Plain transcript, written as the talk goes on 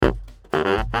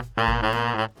Welcome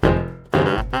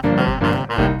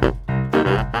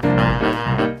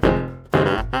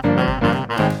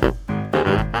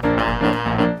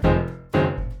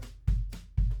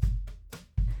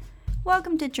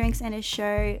to Drinks and a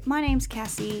Show. My name's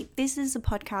Cassie. This is a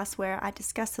podcast where I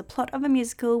discuss the plot of a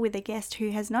musical with a guest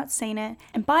who has not seen it,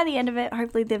 and by the end of it,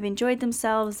 hopefully they've enjoyed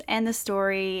themselves and the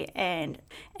story and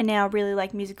now really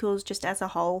like musicals just as a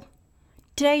whole.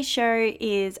 Today's show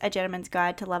is A Gentleman's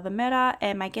Guide to Love and Murder,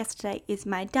 and my guest today is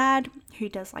my dad, who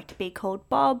does like to be called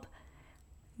Bob.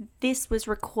 This was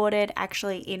recorded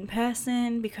actually in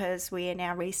person because we are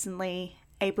now recently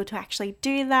able to actually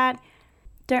do that.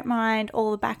 Don't mind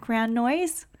all the background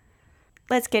noise.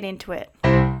 Let's get into it.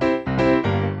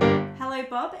 Hello,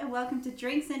 Bob, and welcome to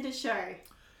Drinks and a Show.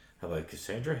 Hello,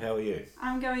 Cassandra. How are you?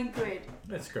 I'm going good.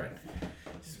 That's great.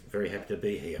 Just very happy to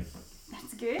be here.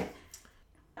 That's good.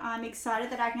 I'm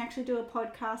excited that I can actually do a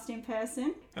podcast in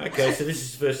person. Okay, so this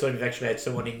is the first time you've actually had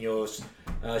someone in your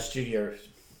studio.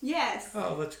 Yes.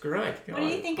 Oh, that's great. What do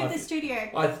you think of the studio?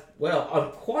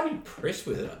 I'm quite impressed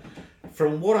with it.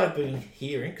 From what I've been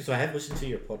hearing, because I have listened to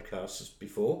your podcasts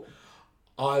before,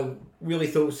 I really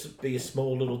thought it would be a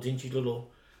small, little, dingy little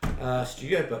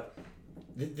studio, but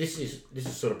this is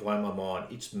sort of blown my mind.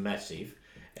 It's massive,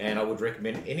 and I would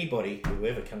recommend anybody,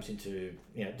 whoever comes in to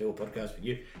do a podcast with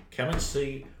you, come and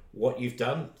see what you've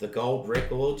done. The gold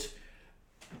records,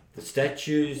 the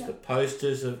statues, the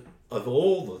posters of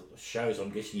all the shows.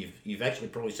 I'm guessing you've actually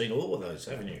probably seen all of those,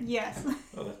 haven't you? Yes.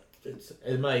 Oh, it's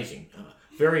amazing.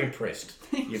 Very impressed.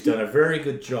 You've done a very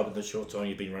good job in the short time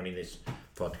you've been running this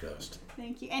podcast.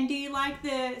 Thank you. And do you like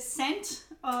the scent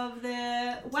of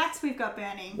the wax we've got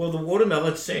burning? Well, the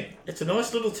watermelon scent. It's a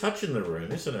nice little touch in the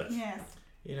room, isn't it? Yes.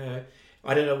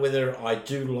 I don't know whether I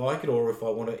do like it or if I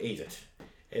want to eat it.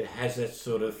 It has that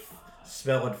sort of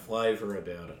smell and flavour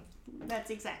about it. That's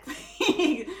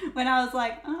exactly when I was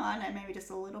like, oh, I don't know, maybe just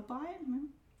a little bite.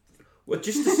 Well,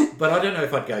 but I don't know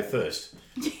if I'd go first.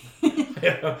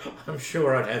 I'm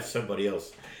sure I'd have somebody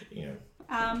else,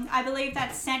 I believe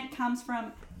that scent comes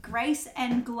from Grace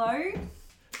and Glow.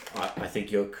 I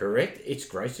think you're correct. It's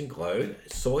Grace and Glow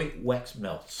soy wax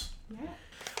melts. Yeah.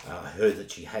 I heard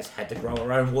that she has had to grow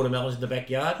her own watermelons in the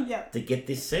backyard Yep. to get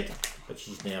this scent, but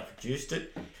she's now produced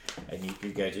it. And you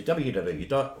could go to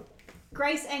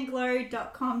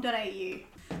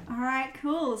graceandglow.com.au. All right,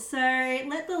 cool. So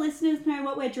let the listeners know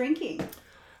what we're drinking.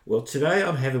 Well, today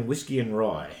I'm having whiskey and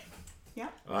rye. Yeah.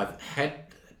 I've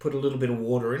put a little bit of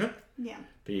water in it. Yeah.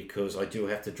 Because I do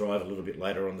have to drive a little bit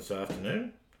later on this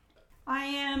afternoon. I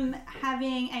am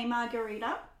having a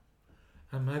margarita.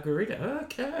 A margarita,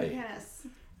 okay. Yes.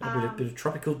 A bit of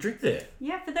tropical drink there.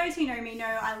 Yeah, for those who know me know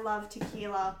I love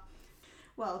tequila.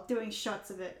 Well, doing shots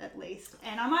of it at least.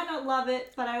 And I might not love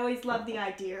it, but I always love the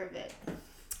idea of it.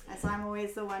 As I'm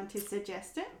always the one to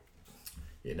suggest it.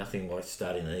 Yeah, nothing like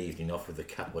starting the evening off with a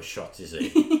couple of shots, is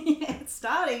it? Yeah, it's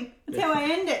starting. That's how I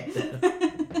end it.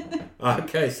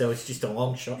 Okay, so it's just a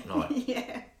long shot night.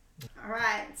 Yeah. All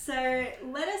right, so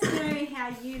let us know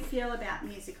how you feel about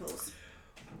musicals.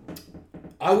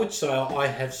 I would say I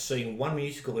have seen one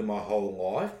musical in my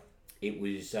whole life. It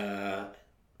was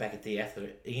back at the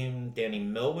Athenaeum down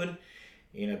in Melbourne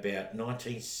in about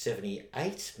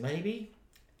 1978, maybe.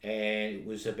 And it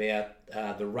was about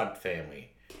the Rudd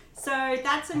family. So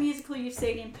that's a musical you've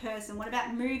seen in person. What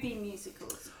about movie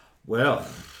musicals? Well,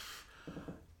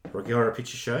 Rocky Horror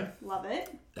Picture Show. Love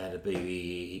it. That'd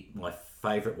be my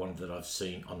favourite one that I've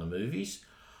seen on the movies.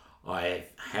 I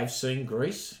have seen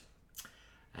Grease.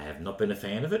 I have not been a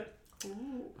fan of it.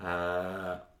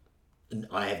 I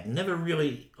have never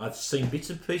really... I've seen bits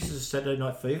and pieces of Saturday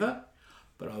Night Fever,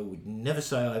 but I would never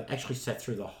say I've actually sat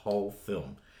through the whole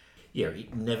film. Yeah,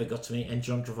 it never got to me, and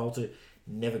John Travolta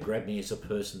never grabbed me as a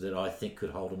person that I think could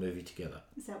hold a movie together.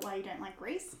 Is that why you don't like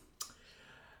Grease?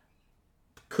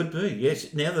 Could be,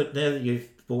 yes. Now that you've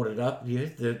brought it up, yeah,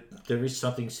 there is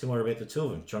something similar about the two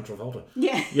of them. John Travolta.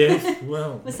 Yeah. Yes,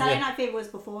 well... Well, Saturday Night Fever was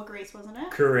before Grease, wasn't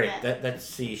it? Correct. Yeah.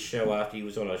 That's the show after he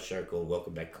was on a show called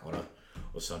Welcome Back, Connor,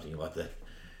 or something like that.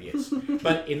 Yes.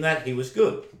 But in that, he was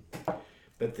good.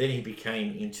 But then he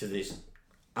became into this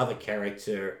other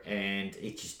character, and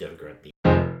it just never grabbed me.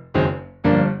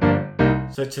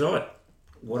 So tonight,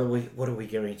 what are we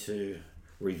going to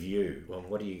review? Well,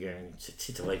 what are you going to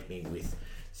titillate me with?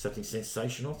 Something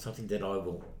sensational, something that I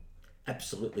will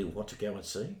absolutely want to go and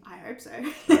see? I hope so.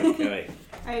 Okay.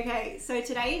 Okay, so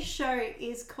today's show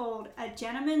is called A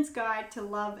Gentleman's Guide to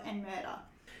Love and Murder.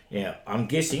 Now, I'm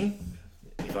guessing,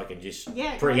 if I can just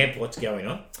Yeah, preempt what's going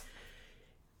on,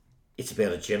 it's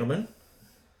about a gentleman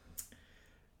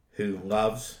who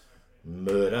loves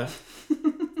murder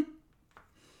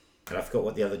And I forgot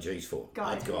what the other G's for.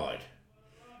 Guide. A guide.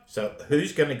 So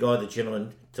who's going to guide the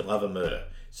gentleman to love and murder?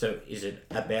 So is it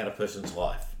about a person's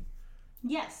life?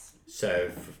 Yes.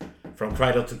 So from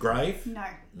cradle to grave? No.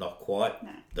 Not quite.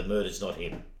 No. The murder's not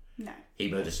him. No.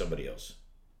 He murders somebody else.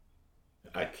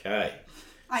 Okay.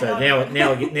 I So know.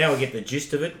 now I get the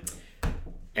gist of it.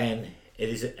 And it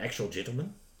is an actual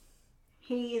gentleman.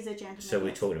 He is a gentleman. So we're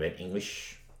yes. talking about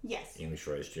English Yes.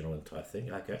 rose gentleman type thing.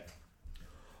 Okay.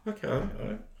 Okay. All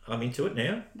right. I'm into it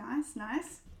now. Nice,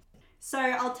 nice. So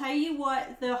I'll tell you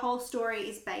what the whole story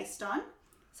is based on.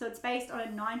 So it's based on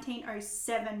a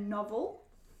 1907 novel,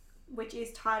 which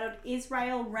is titled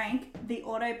Israel Rank, the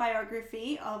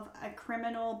Autobiography of a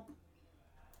Criminal,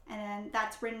 and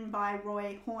that's written by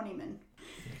Roy Horniman.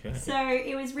 Okay. So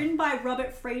it was written by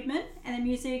Robert Friedman, and the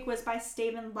music was by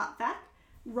Stephen Luttvack.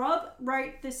 Rob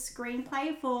wrote the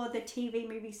screenplay for the TV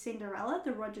movie Cinderella,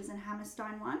 the Rodgers and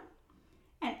Hammerstein one,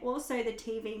 and also the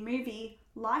TV movie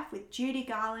Life with Judy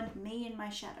Garland, Me and My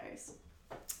Shadows.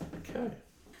 Okay.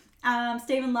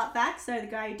 Stephen Luttvack, so the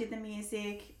guy who did the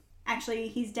music, actually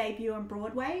his debut on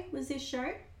Broadway was this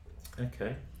show.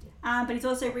 Okay. But he's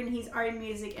also written his own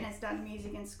music and has done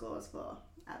music and scores for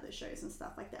other shows and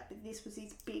stuff like that. But this was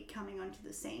his big coming onto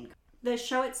the scene. The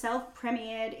show itself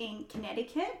premiered in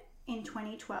Connecticut in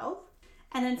 2012,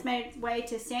 and then it's made its way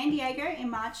to San Diego in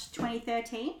March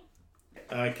 2013.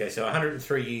 Okay, so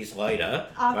 103 years later,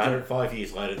 After- 105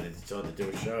 years later, they decided to do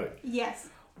a show. Yes.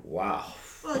 Wow.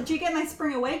 Well, did you get my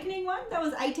Spring Awakening one? That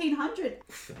was 1800.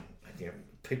 Yeah,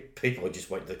 people are just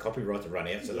waiting for the copyright to run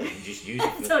out so they can just use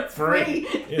it for So it's free.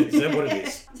 Yeah, is that what it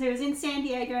is? So it was in San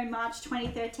Diego in March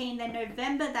 2013. Then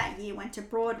November that year went to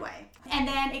Broadway. And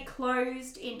then it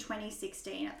closed in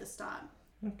 2016 at the start.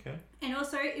 Okay. And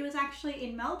also it was actually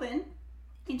in Melbourne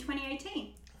in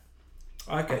 2018.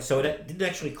 Okay, so it didn't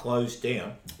actually close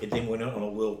down. It then went on a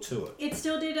world tour. It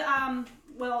still did,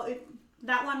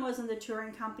 that one wasn't the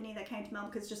touring company that came to Melbourne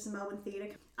because it's just the Melbourne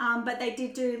Theatre. But they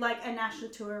did do like a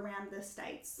national tour around the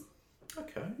States.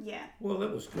 Okay. Yeah. Well,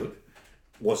 that was good.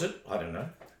 Was it? I don't know.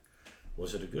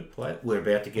 Was it a good play? We're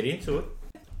about to get into it.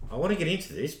 I want to get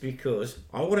into this because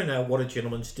I want to know what a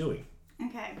gentleman's doing.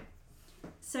 Okay.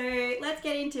 So let's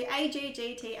get into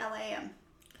AGGTLAM.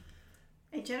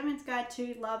 A Gentleman's Guide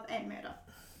to Love and Murder.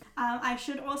 I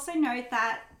should also note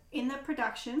that in the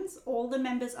productions, all the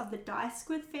members of the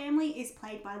Dysquith family is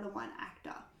played by the one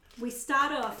actor. We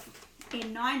start off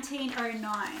in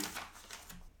 1909.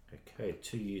 Okay,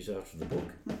 2 years after the book.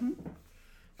 Mm-hmm.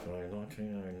 So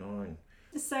 1909.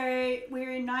 So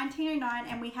we're in 1909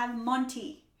 and we have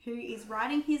Monty, who is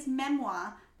writing his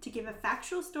memoir to give a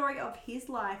factual story of his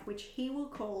life, which he will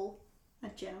call A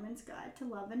Gentleman's Guide to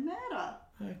Love and Murder.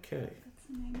 Okay. That's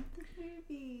the name of the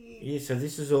movie. Yeah, so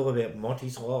this is all about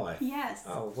Monty's life. Yes.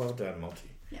 Oh, well done,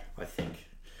 Monty. Yeah. I think.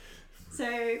 So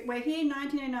we're here in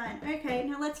 1909. Okay,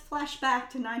 now let's flash back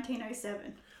to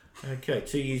 1907. Okay,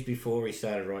 2 years before he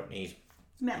started writing his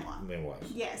Memoir.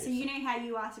 memoirs. Yeah, so you know how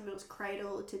you asked if it was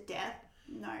cradle to death?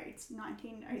 No, it's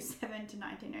 1907 to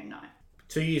 1909.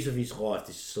 2 years of his life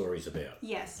this story's about.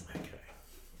 Yes. Okay.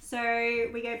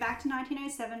 So we go back to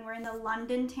 1907. We're in the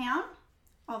London town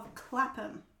of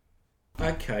Clapham.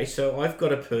 Okay, so I've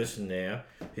got a person now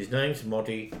whose name's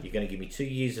Monty. You're going to give me 2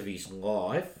 years of his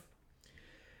life,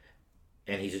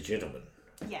 and he's a gentleman.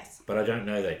 Yes. But I don't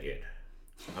know that yet.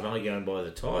 I'm only going by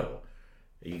the title.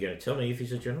 Are you going to tell me if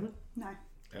he's a gentleman? No.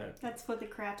 Oh. That's for the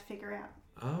crowd to figure out.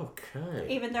 Okay.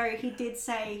 Even though he did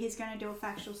say he's going to do a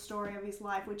factual story of his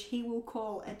life, which he will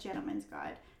call A Gentleman's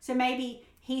Guide. So maybe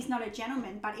he's not a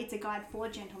gentleman, but it's a guide for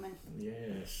gentlemen.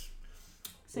 Yes.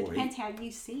 So it depends how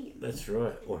you see him. That's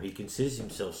right. Or he considers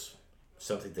himself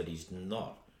something that he's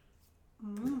not.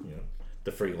 You know,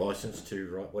 the free license to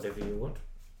write whatever you want.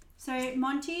 So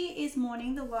Monty is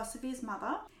mourning the loss of his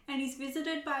mother, and he's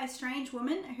visited by a strange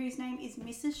woman whose name is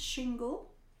Mrs. Shingle.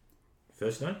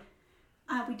 First name?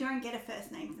 We don't get a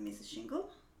first name for Mrs. Shingle.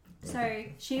 So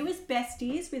she was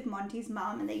besties with Monty's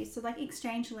mum, and they used to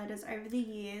exchange letters over the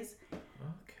years.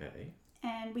 Okay.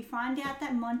 And we find out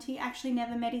that Monty actually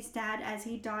never met his dad, as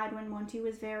he died when Monty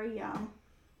was very young.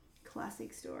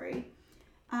 Classic story.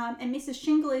 And Mrs.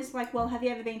 Shingle is like, well, have you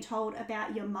ever been told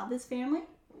about your mother's family?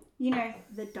 You know,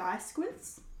 the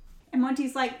Dysquiths. And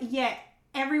Monty's like, yeah,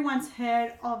 everyone's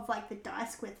heard of the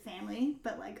Dysquith family,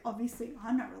 but obviously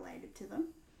I'm not related to them.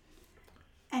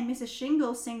 And Mrs.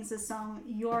 Shingle sings the song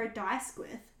You're a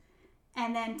Dysquith,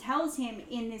 and then tells him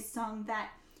in this song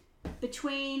that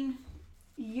between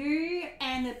you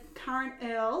and the current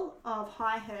Earl of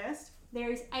Highhurst,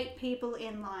 there is 8 people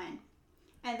in line.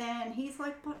 And then he's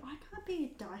like, but I can't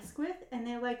be a Dysquith. And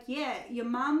they're like, yeah, your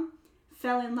mum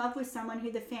fell in love with someone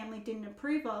who the family didn't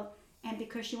approve of, and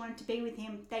because she wanted to be with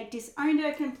him, they disowned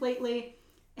her completely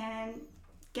and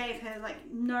gave her, like,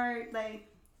 they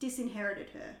disinherited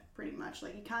her, pretty much.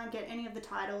 Like, you can't get any of the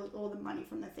titles or the money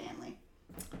from the family.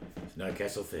 No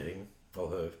castle for him or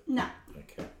her? No.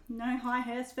 Okay. No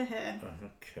Highhurst for her.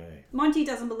 Okay. Monty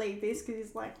doesn't believe this because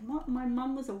he's like, what? My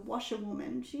mum was a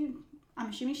washerwoman. I'm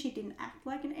assuming she didn't act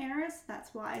like an heiress.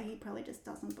 That's why he probably just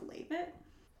doesn't believe it.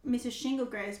 Mrs. Shingle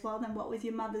goes, well, then what was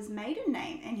your mother's maiden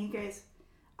name? And he goes,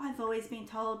 I've always been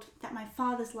told that my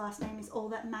father's last name is all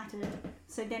that mattered.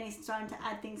 So then he's starting to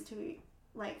add things in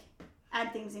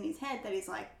his head that he's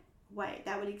like, wait,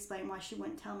 that would explain why she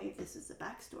wouldn't tell me if this is the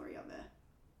backstory of her.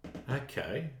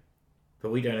 Okay.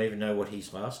 But we don't even know what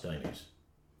his last name is.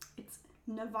 It's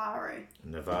Navarro.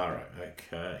 Navarro,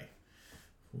 okay.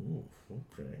 Ooh,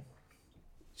 okay.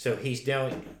 So he's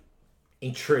now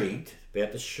intrigued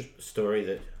about the story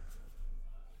that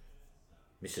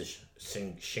Mrs.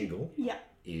 Shingle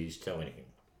is telling him.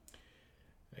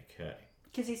 Okay.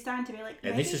 Because he's starting to be like...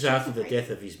 And this is after the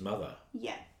death of his mother?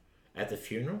 Yeah. At the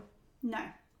funeral? No.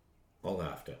 Long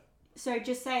after? So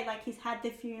just say, like, he's had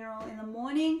the funeral in the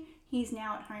morning, he's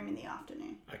now at home in the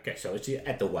afternoon. Okay, so it's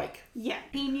at the wake. Yeah.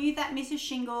 He knew that Mrs.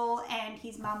 Shingle and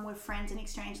his mum were friends and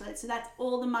exchanged letters, so that's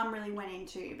all the mum really went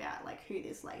into about, like, who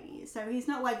this lady is. So he's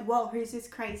not like, whoa, who's this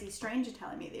crazy stranger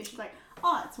telling me this? She's like,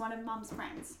 oh, it's one of mum's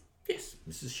friends. Yes,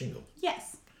 Mrs. Shingle.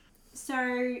 Yes. So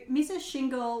Mrs.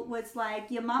 Shingle was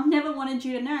like, your mum never wanted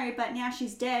you to know, but now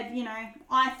she's dead, you know.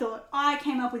 I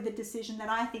came up with the decision that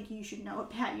I think you should know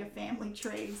about your family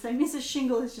tree. So Mrs.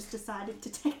 Shingle has just decided to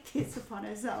take this upon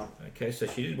herself. Okay, so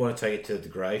she didn't want to take it to the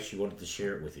grave, she wanted to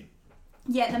share it with him.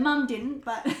 Yeah, the mum didn't,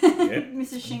 but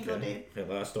Mrs. Shingle did. Her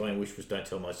last dying wish was don't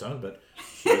tell my son, but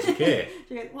she doesn't care.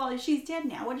 She goes, well, she's dead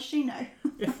now. What does she know?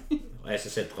 Yeah. As I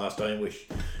said, the last dying wish.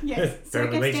 Yes,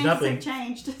 Apparently means nothing. Have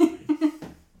changed.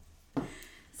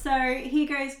 So he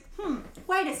goes,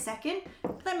 wait a second.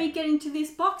 Let me get into this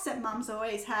box that mum's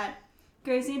always had.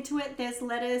 Goes into it. There's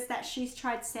letters that she's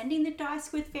tried sending the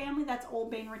Dysquith family. That's all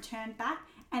been returned back.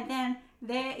 And then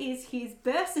there is his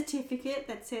birth certificate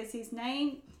that says his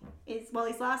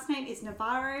last name is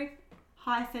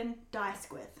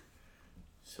Navarro-Dysquith.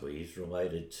 So he's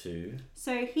related to...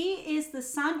 So he is the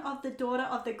son of the daughter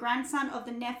of the grandson of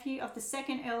the nephew of the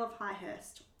second Earl of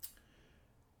Highhurst.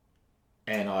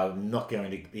 And I'm not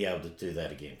going to be able to do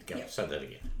that again. Say that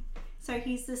again. So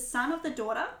he's the son of the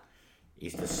daughter.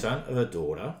 He's the son of a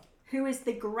daughter. Who is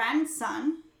the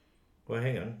grandson. Well,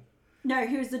 hang on. No,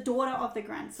 who is the daughter of the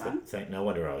grandson. No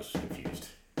wonder I was confused.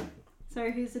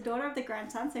 So who's the daughter of the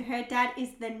grandson. So her dad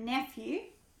is the nephew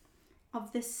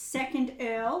of the second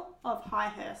Earl of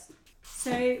Highhurst.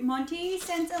 So Monty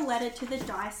sends a letter to the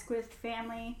Dysquith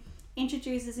family,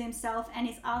 introduces himself, and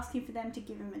is asking for them to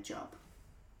give him a job.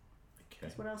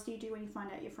 Because what else do you do when you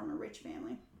find out you're from a rich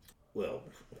family? Well,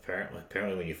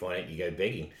 apparently when you find out, you go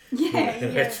begging.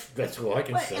 Yeah. That's all I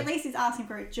can say. At least he's asking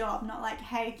for a job, not like,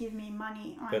 hey, give me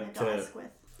money, I'm a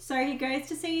Dysquith. So he goes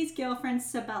to see his girlfriend,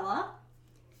 Sabella,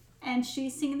 and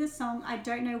she's singing the song, I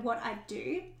Don't Know What I'd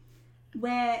Do,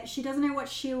 where she doesn't know what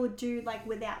she would do, like,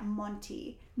 without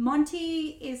Monty.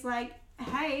 Monty is like,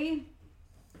 hey,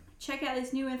 check out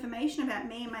this new information about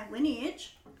me and my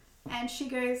lineage. And she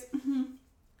goes,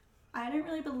 I don't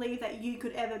really believe that you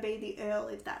could ever be the Earl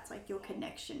if that's, like, your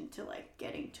connection to, like,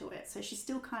 getting to it. So she's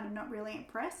still kind of not really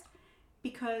impressed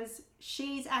because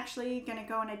she's actually going to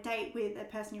go on a date with a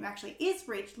person who actually is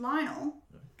rich, Lionel,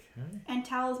 and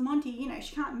tells Monty, you know,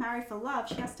 she can't marry for love.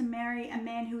 She has to marry a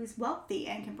man who is wealthy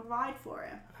and can provide for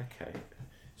her. Okay.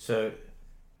 So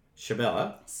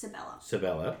Sabella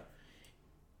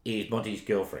is Monty's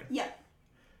girlfriend. Yeah.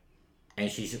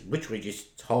 And she's literally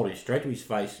just told him straight to his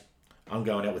face, I'm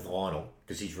going out with Lionel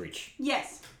because he's rich.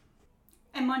 Yes.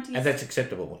 And that's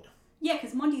acceptable. Yeah,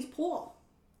 because Monty's poor.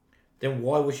 Then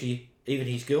why was she even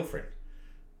his girlfriend?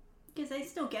 Because they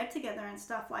still get together and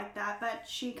stuff like that, but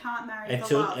she can't marry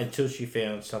for love. Until she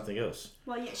found something else.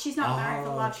 Well, yeah, she's not marrying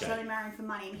for love, she's only marrying for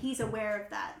money, and he's aware of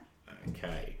that.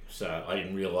 Okay, so I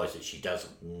didn't realise that she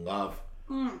doesn't love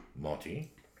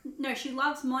Monty. No, she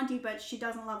loves Monty, but she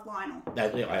doesn't love Lionel. I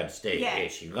understand. Yeah,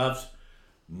 she loves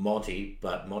Monty,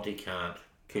 but Monty can't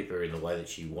keep her in the way that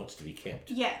she wants to be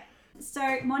kept. Yeah.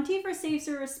 So Monty receives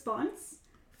a response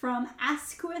from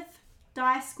Asquith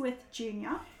Dysquith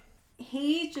Jr.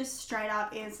 He just straight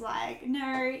up is like,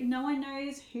 no one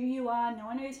knows who you are, no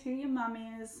one knows who your mum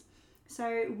is,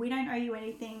 so we don't owe you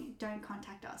anything, don't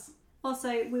contact us.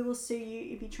 Also, we will sue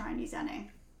you if you try and use our name.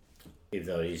 Even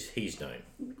though he's his name.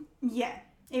 Yeah.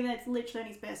 Even though it's literally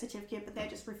on his birth certificate, but they're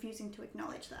just refusing to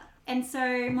acknowledge that. And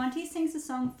so Monty sings the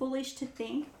song Foolish to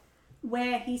Think,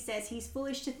 where he says he's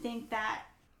foolish to think that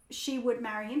she would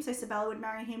marry him, so Sabella would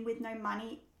marry him with no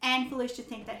money, and foolish to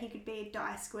think that he could be a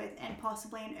Dysquith and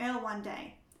possibly an Earl one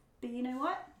day. But you know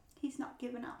what? He's not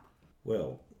given up.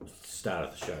 Well, start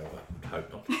of the show, I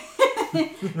hope not.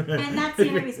 And that's the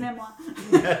end of his memoir.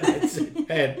 That's it.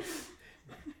 And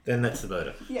then that's the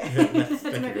murder. Yeah.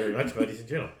 Thank you very much, ladies and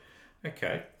gentlemen.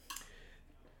 Okay.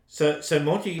 So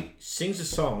Monty sings a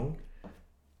song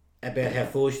about how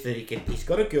foolish that he's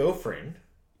got a girlfriend,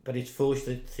 but it's foolish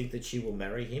to think that she will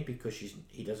marry him because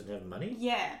he doesn't have money.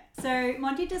 Yeah. So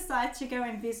Monty decides to go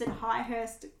and visit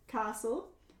Highhurst Castle,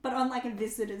 but on like a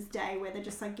visitor's day where they're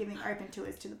just like giving open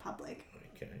tours to the public.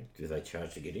 Okay. Do they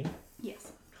charge to get in?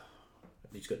 Yes.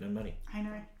 He's got no money. I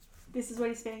know. This is what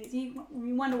he's spending. You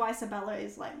wonder why Sabella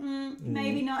is like,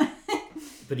 maybe not.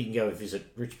 But he can go and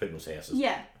visit rich people's houses.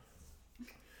 Yeah.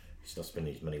 He's not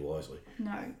spending his money wisely.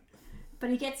 No. But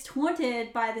he gets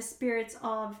taunted by the spirits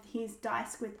of his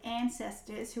Dysquith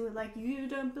ancestors who are like, you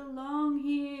don't belong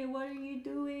here. What are you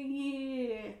doing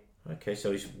here? Okay,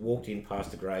 so he's walked in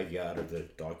past the graveyard of the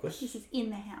Dysquith. This is in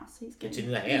the house. It's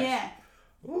in the house? Yeah.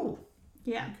 Ooh.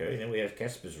 Yeah. Okay, now we have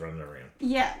Caspers running around.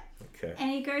 Yeah. Okay.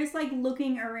 And he goes like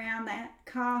looking around that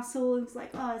castle. He's like,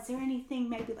 oh, is there anything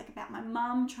maybe like about my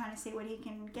mum, trying to see what he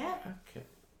can get? Okay.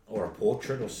 Or a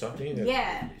portrait or something.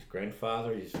 Yeah. His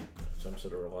grandfather is some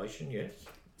sort of relation, yes.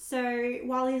 So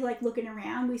while he's like looking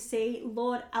around, we see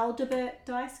Lord Aldebert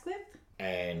Dysquith.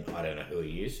 And I don't know who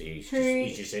he is. He's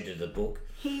just entered the book.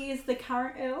 He is the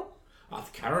current Earl. Oh,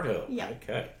 the current Earl. Yeah.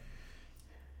 Okay.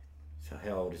 So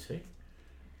how old is he?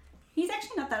 He's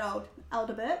actually not that old,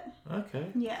 Aldebert. Okay.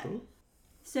 Yeah. Cool.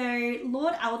 So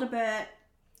Lord Aldebert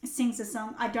sings a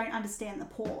song, I Don't Understand the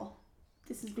Poor.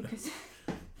 This is because...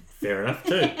 Fair enough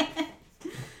too.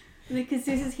 Because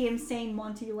this is him seeing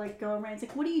Monty like go around. He's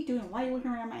like, what are you doing? Why are you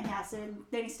looking around my house? And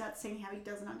then he starts seeing how he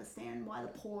doesn't understand why the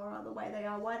poor are the way they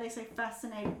are. Why are they so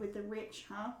fascinated with the rich,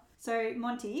 huh? So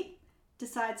Monty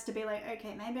decides to be like,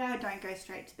 okay, maybe I don't go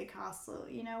straight to the castle.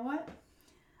 You know what?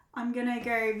 I'm going to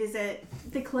go visit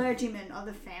the clergyman of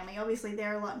the family. Obviously,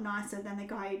 they're a lot nicer than the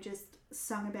guy who just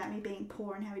sung about me being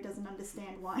poor and how he doesn't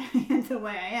understand why I am the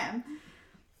way I am.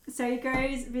 So he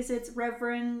goes, visits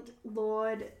Reverend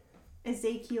Lord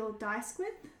Ezekiel Dysquith.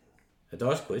 A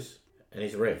Dysquith, and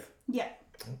he's a Rev. Yeah.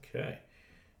 Okay.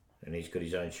 And he's got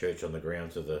his own church on the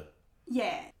grounds of the...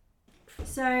 Yeah.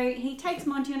 So he takes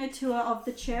Monty on a tour of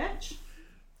the church.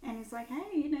 And he's like,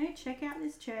 hey, check out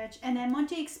this church. And then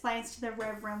Monty explains to the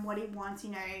Reverend what he wants.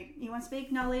 He wants to be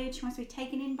acknowledged. He wants to be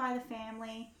taken in by the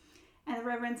family. And the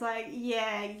Reverend's like,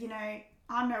 yeah,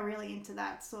 I'm not really into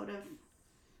that sort of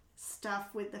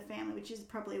stuff with the family, which is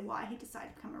probably why he decided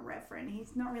to become a Reverend.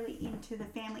 He's not really into the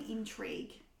family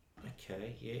intrigue.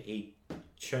 Okay, yeah, he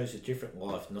chose a different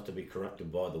life, not to be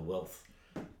corrupted by the wealth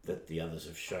that the others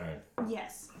have shown.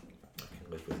 Yes. I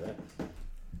can live with that.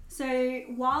 So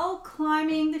while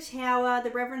climbing the tower,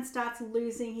 the Reverend starts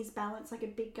losing his balance like a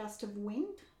big gust of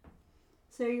wind.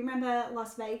 So you remember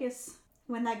Las Vegas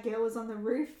when that girl was on the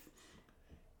roof?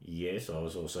 Yes, I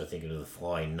was also thinking of the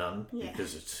Flying Nun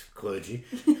because it's clergy.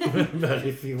 Yeah. But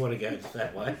if you want to go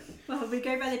that way. Well, we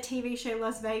go by the TV show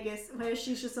Las Vegas where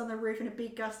she's just on the roof and a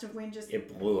big gust of wind just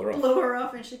It blew her off. blew her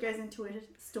off and she goes into a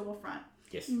storefront.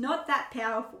 Yes. Not that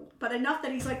powerful, but enough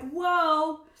that he's like,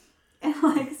 whoa, and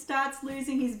like starts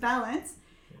losing his balance.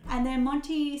 And then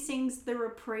Monty sings the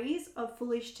reprise of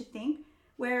Foolish to Think,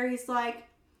 where he's like,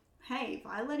 hey, if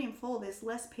I let him fall, there's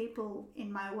less people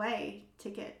in my way to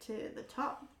get to the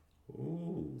top.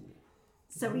 Ooh.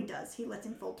 So he does. He lets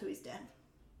him fall to his death.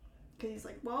 Because he's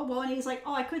like, well, and he's like,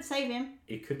 oh, I could save him.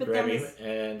 He could But grab that him was-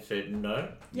 and said, no,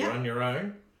 you're Yeah. on your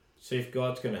own. See if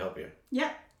God's going to help you.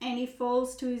 Yep. And he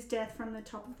falls to his death from the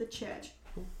top of the church.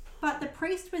 But the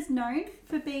priest was known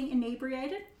for being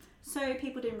inebriated, so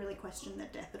people didn't really question the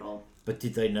death at all. But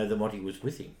did they know that Monty was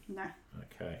with him? No.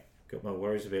 Okay. Got my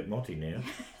worries about Monty now.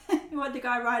 You want the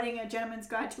guy writing A Gentleman's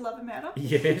Guide to Love and Murder?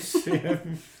 Yes.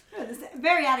 Oh, this is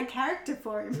very out of character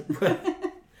for him.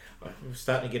 I'm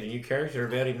starting to get a new character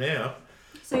about him now.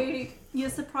 So you're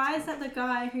surprised that the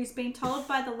guy who's been told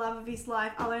by the love of his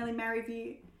life, I'll only marry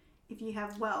you if you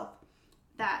have wealth,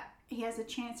 that he has a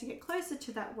chance to get closer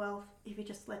to that wealth if he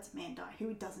just lets a man die who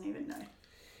he doesn't even know.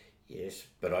 Yes,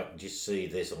 but I can just see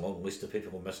there's a long list of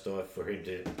people who must die for him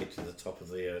to get to the top of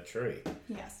the tree.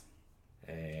 Yes.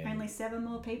 And Only 7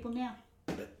 more people now.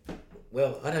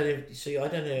 well, I don't know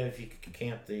if you could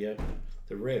count the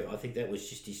Rev. I think that was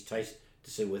just his taste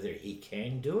to see whether he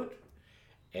can do it,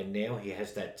 and now he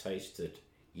has that taste that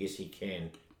yes, he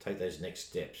can take those next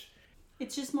steps.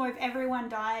 It's just more if everyone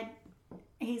died,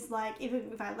 he's like,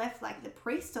 if I left like the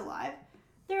priest alive,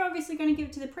 they're obviously going to give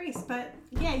it to the priest. But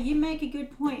yeah, you make a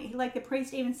good point. Like the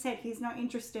priest even said he's not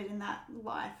interested in that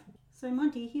life. So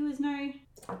Monty, he was no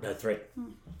threat.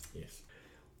 Yes.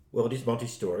 Well, it is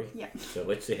Monty's story. Yeah. So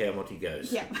let's see how Monty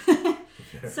goes. Yeah.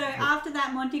 So after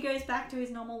that, Monty goes back to his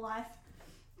normal life.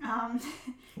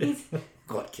 He's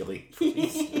God killing.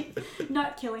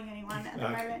 not killing anyone at the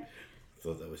moment.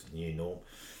 Thought that was the new norm.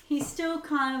 He's still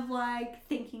kind of like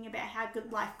thinking about how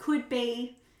good life could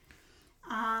be.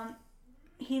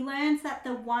 He learns that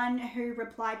the one who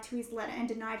replied to his letter and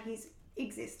denied his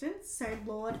existence, so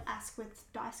Lord Asquith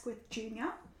Dysquith Jr.,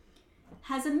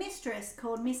 has a mistress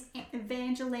called Miss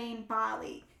Evangeline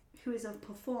Barley, who is a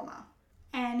performer.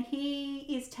 And he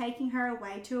is taking her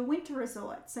away to a winter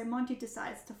resort. So Monty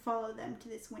decides to follow them to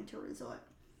this winter resort.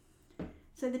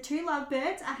 So the two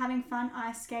lovebirds are having fun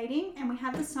ice skating, and we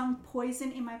have the song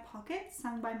Poison in My Pocket,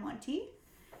 sung by Monty.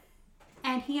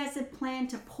 And he has a plan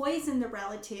to poison the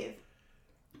relative.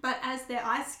 But as they're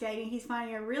ice skating, he's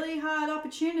finding a really hard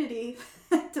opportunity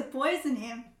to poison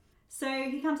him. So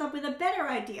he comes up with a better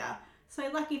idea. So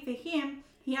lucky for him,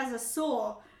 he has a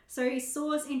saw. So he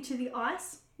saws into the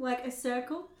ice like a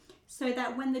circle, so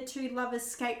that when the two lovers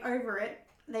skate over it,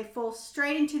 they fall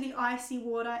straight into the icy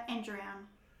water and drown.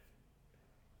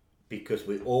 Because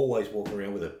we always walk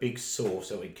around with a big saw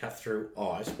so we cut through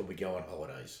ice when we go on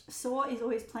holidays. Saw is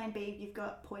always plan B if you've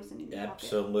got poison in your pocket.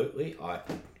 Absolutely.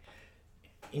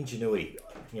 Ingenuity,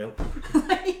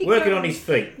 working on his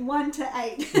feet. 1 to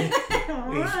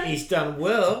 8. He's done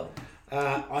well.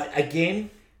 Again,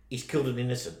 he's killed an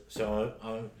innocent, so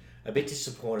I'm a bit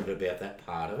disappointed about that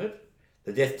part of it.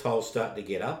 The death toll's starting to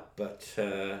get up, but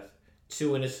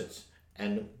 2 innocents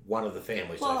and one of the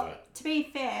family so far. To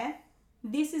be fair,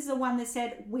 this is the one that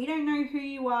said, we don't know who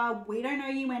you are, we don't know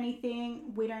you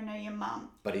anything, we don't know your mum.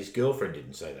 But his girlfriend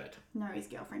didn't say that. No, his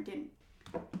girlfriend didn't.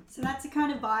 So that's the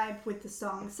kind of vibe with the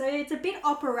song. So it's a bit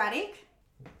operatic.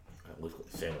 It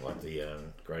sounded like the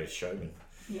Greatest Showman.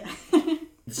 Yeah.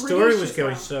 The story was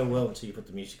going so well until you put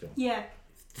the music on. Yeah.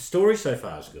 The story so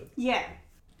far is good. Yeah.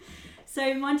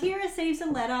 So Monty receives a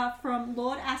letter from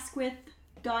Lord Asquith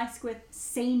Dysquith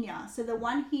Sr., so the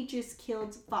one he just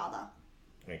killed's father.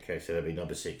 Okay, so that'd be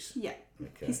number 6. Yeah.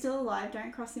 Okay. He's still alive,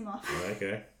 don't cross him off.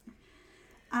 Okay.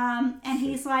 And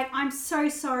he's like, I'm so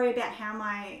sorry about how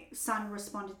my son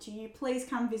responded to you. Please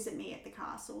come visit me at the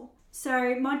castle.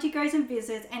 So Monty goes and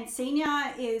visits, and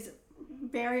Senior is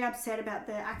very upset about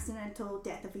the accidental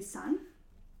death of his son.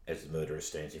 As the murderer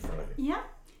stands in front of him. Yeah.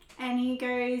 And he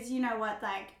goes, you know what,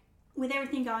 like, with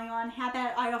everything going on, how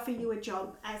about I offer you a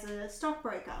job as a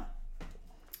stockbroker?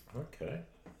 Okay.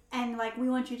 And, like, we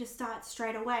want you to start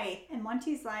straight away. And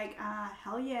Monty's like,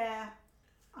 hell yeah.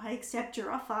 I accept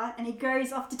your offer. And he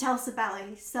goes off to tell Sabella.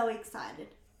 He's so excited.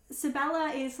 Sabella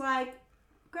is like,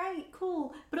 great,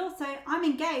 cool. But also, I'm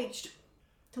engaged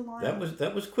to Lionel.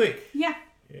 That was quick. Yeah.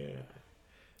 Yeah.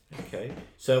 Okay.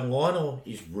 So Lionel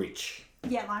is rich.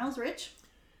 Yeah, Lionel's rich.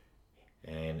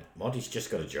 And Monty's just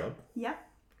got a job. Yep.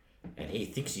 And he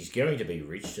thinks he's going to be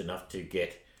rich enough to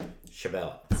get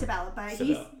Sabella. But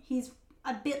he's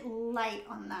a bit late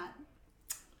on that.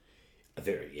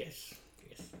 Yes.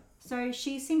 So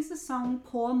she sings the song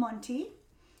Poor Monty,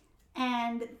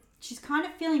 and she's kind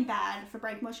of feeling bad for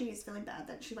breaking. Well, she is feeling bad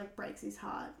that she like breaks his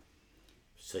heart.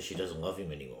 So she doesn't love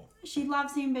him anymore. She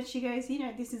loves him, but she goes,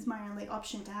 this is my only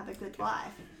option to have a good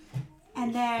life.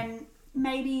 And then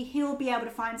maybe he'll be able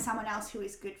to find someone else who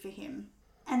is good for him.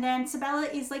 And then Sabella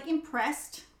is like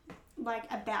impressed, like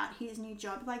about his new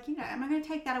job. Like, I'm not going to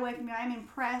take that away from you. I'm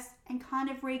impressed, and kind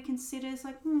of reconsiders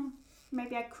like,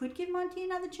 maybe I could give Monty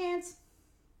another chance.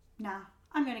 Nah,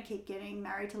 I'm going to keep getting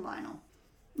married to Lionel.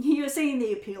 You're seeing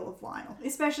the appeal of Lionel,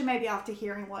 especially maybe after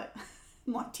hearing what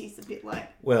Monty's a bit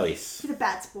like. Well, he's a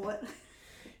bad sport.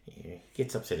 Yeah,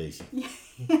 gets upset easy.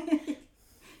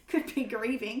 Could be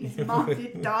grieving. His mum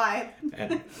did die.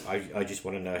 And I just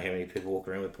want to know how many people walk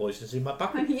around with poisons in my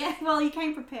bucket. Yeah, well, he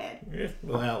came prepared. Yeah,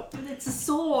 well. But it's a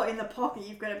saw in the pocket.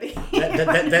 You've got to be.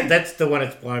 That's the one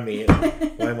that's blowing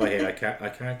my head. I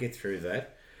can't get through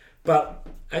that. But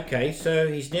okay, so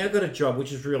he's now got a job,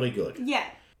 which is really good. Yeah.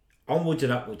 Onwards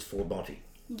and upwards for Monty.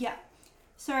 Yeah.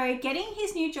 So getting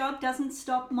his new job doesn't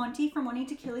stop Monty from wanting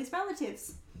to kill his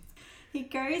relatives. He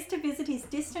goes to visit his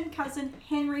distant cousin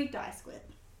Henry Dysquith.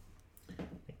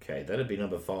 Okay, that'd be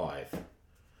number 5.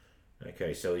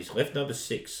 Okay, so he's left number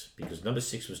 6 because number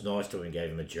 6 was nice to him and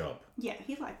gave him a job. Yeah,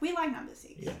 we like number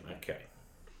 6. Yeah, okay.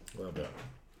 Well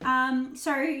done.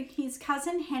 So his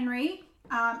cousin Henry,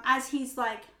 as he's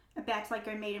like about to like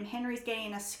go meet him, Henry's getting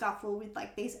in a scuffle with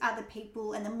like these other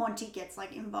people, and then Monty gets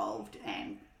like involved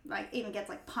and like even gets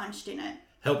like punched in it.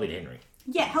 Helping Henry.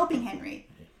 Yeah, helping Henry.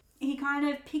 he kind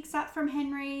of picks up from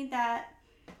Henry that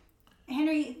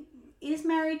Henry is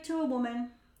married to a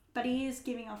woman, but he is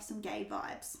giving off some gay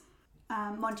vibes.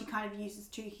 Monty kind of uses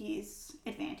to his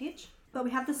advantage. But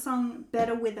we have the song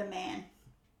Better With a Man.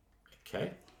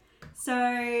 Okay.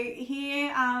 So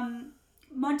here,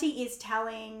 Monty is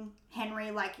telling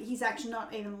Henry, like, he's actually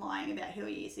not even lying about who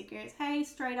he is. He goes, hey,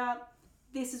 straight up,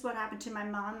 this is what happened to my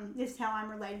mum. This is how I'm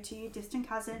related to you, distant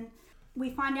cousin. We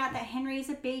find out that Henry is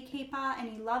a beekeeper and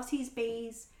he loves his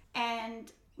bees and,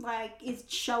 like, is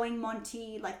showing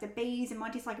Monty, like, the bees. And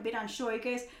Monty's, like, a bit unsure. He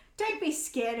goes, don't be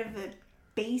scared of a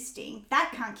bee sting.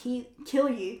 That can't kill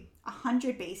you.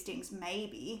 100 bee stings,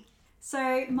 maybe.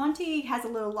 So Monty has a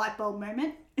little light bulb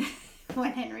moment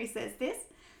when Henry says this.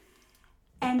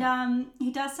 And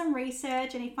he does some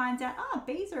research and he finds out,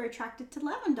 bees are attracted to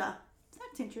lavender.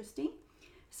 That's interesting.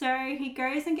 So he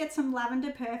goes and gets some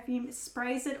lavender perfume,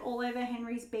 sprays it all over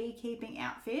Henry's beekeeping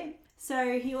outfit.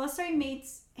 So he also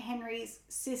meets Henry's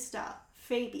sister,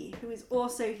 Phoebe, who is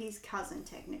also his cousin,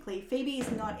 technically. Phoebe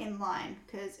is not in line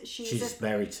because she's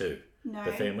married to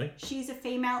the family? She's a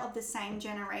female of the same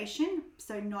generation,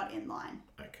 so not in line.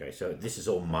 Okay, so this is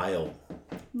all male.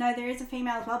 No, there is a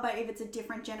female as well, but if it's a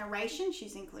different generation,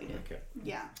 she's included. Okay.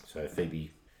 Yeah. So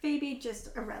Phoebe, just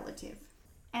a relative.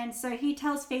 And so he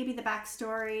tells Phoebe the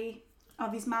backstory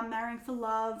of his mum marrying for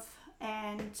love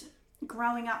and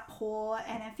growing up poor.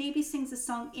 And then Phoebe sings a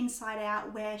song, Inside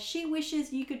Out, where she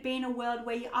wishes you could be in a world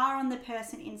where you are on the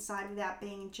person inside without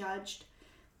being judged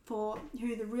for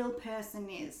who the real person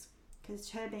is. Because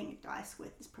her being a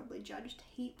Dicewith is probably judged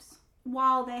heaps.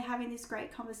 While they're having this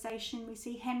great conversation, we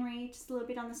see Henry just a little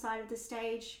bit on the side of the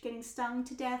stage getting stung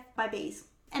to death by bees.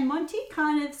 And Monty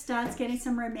kind of starts getting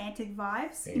some romantic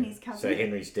vibes in his cousin. So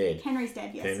Henry's dead. Henry's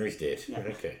dead, yes. Henry's dead. Yep.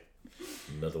 Okay.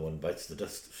 Another one bites the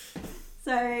dust.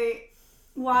 So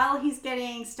while he's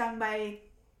getting stung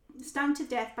to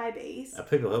death by bees. Are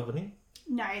people helping him?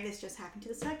 No, this just happened to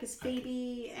the circus.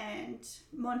 Phoebe and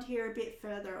Monty are a bit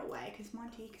further away because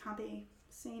Monty can't be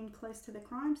seen close to the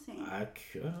crime scene.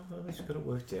 Okay, well, he's got it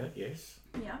worked out, yes.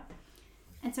 Yeah.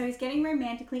 And so he's getting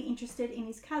romantically interested in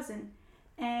his cousin.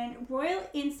 And royal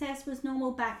incest was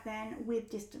normal back then with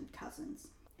distant cousins.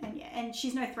 And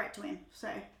she's no threat to him. So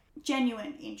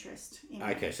genuine interest in him.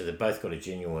 Okay, so they've both got a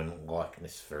genuine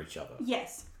likeness for each other.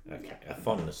 Yes. Okay, Yeah. a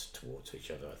fondness towards each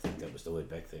other. I think that was the word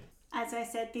back then. As I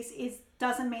said, this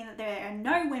doesn't mean that there are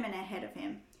no women ahead of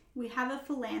him. We have a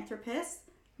philanthropist,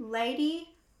 Lady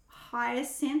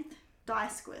Hyacinth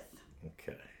Dicewith.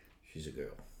 Okay, she's a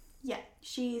girl. Yeah,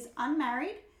 she's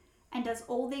unmarried and does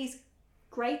all these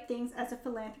great things as a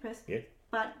philanthropist,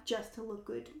 but just to look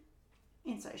good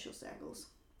in social circles.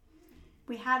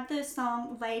 We have the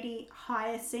song Lady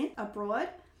Hyacinth Abroad,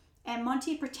 and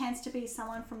Monty pretends to be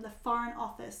someone from the Foreign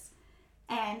Office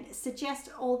and suggests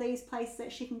all these places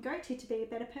that she can go to be a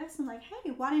better person. Like,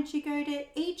 hey, why don't you go to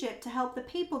Egypt to help the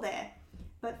people there?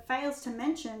 But fails to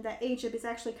mention that Egypt is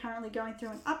actually currently going through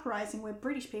an uprising where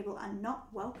British people are not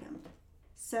welcome.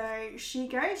 So she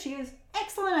goes,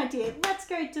 excellent idea, let's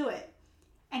go do it.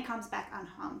 And comes back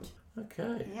unharmed.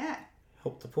 Okay. Yeah.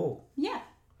 Help the poor. Yeah.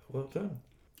 Well done.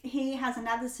 He has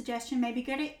another suggestion, maybe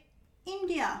go to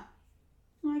India.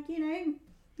 Like,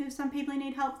 there's some people who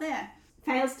need help there.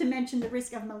 Fails to mention the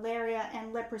risk of malaria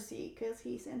and leprosy because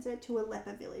he sends her to a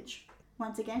leper village.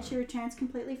 Once again, she returns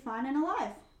completely fine and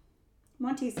alive.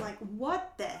 Monty's like,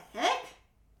 what the heck?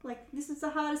 Like, this is the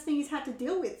hardest thing he's had to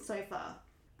deal with so far.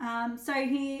 So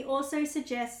he also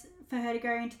suggests for her to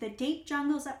go into the deep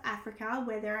jungles of Africa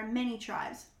where there are many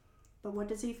tribes. But what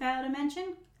does he fail to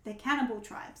mention? The cannibal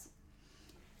tribes.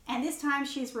 And this time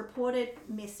she's reported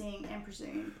missing and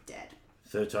presumed dead.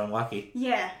 Third time lucky.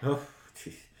 Yeah. Oh,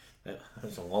 geez. That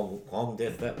was a long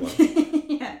death, that one.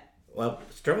 Yeah. Well,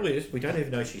 the trouble is, we don't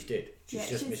even know she's dead.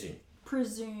 She's missing.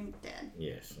 Presumed dead.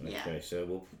 Yes. Okay, yeah. So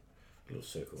we'll put a little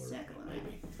circle around it,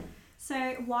 maybe. So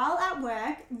while at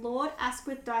work, Lord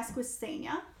Asquith Dicewith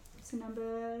Sr., so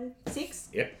number 6.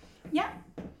 Yep.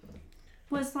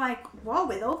 Was like, whoa,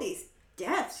 with all these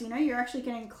deaths, you're actually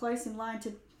getting close in line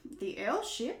to the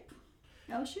Earlship.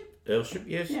 Earlship,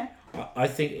 yes. Yeah. I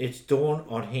think it's dawned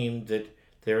on him that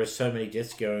there are so many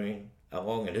deaths going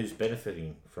along and who's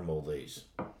benefiting from all these.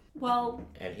 Well...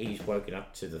 And he's woken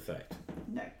up to the fact.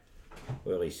 No.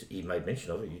 Well, he made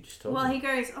mention of it, you just told me. Well, he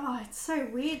goes, it's so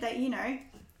weird that,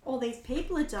 all these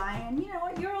people are dying and you know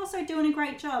what, you're also doing a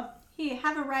great job. Here,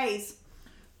 have a raise.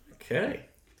 Okay.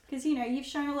 Because, you've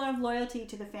shown a lot of loyalty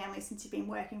to the family since you've been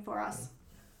working for us.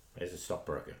 As a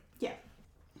stockbroker. Yeah.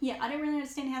 Yeah, I don't really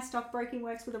understand how stockbroking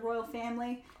works with a royal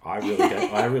family. I really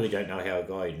don't know how a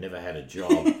guy who never had a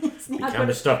job become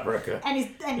a stockbroker.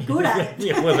 And good at it.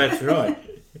 Yeah, well, that's right.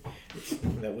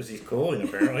 That was his calling,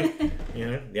 apparently.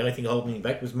 The only thing holding him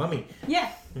back was Mummy.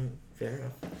 Yeah. Fair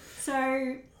enough.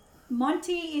 So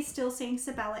Monty is still seeing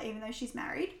Sabella even though she's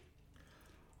married.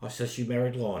 Oh, so she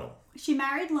married Lionel. She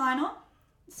married Lionel,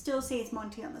 still sees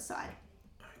Monty on the side.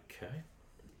 Okay.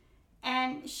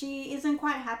 And she isn't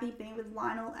quite happy being with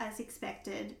Lionel as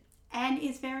expected and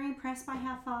is very impressed by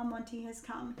how far Monty has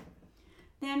come.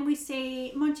 Then we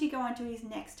see Monty go on to his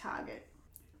next target.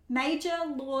 Major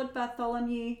Lord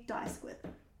Bartholomew Dysquith.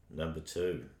 Number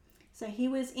 2. So he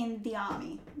was in the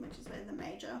army, which is where the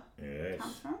major comes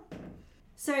Yes. from.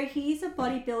 So he's a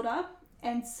bodybuilder,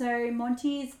 and so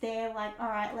Monty is there like, all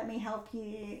right, let me help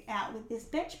you out with this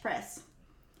bench press.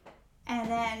 And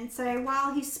then, so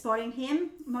while he's spotting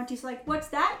him, Monty's like, what's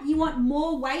that? You want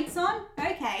more weights on?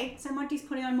 Okay. So Monty's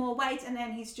putting on more weights, and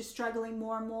then he's just struggling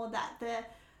more and more that the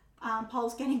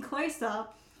pole's getting closer.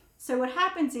 So what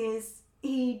happens is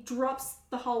he drops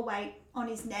the whole weight on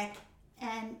his neck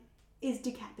and is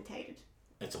decapitated.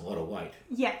 That's a lot of weight.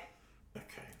 Yeah.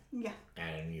 Okay. Yeah.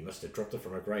 And you must have dropped it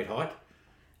from a great height.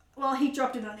 Well, he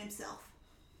dropped it on himself.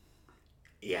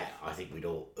 Yeah, I think we'd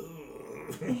all,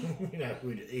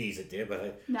 we'd ease it there,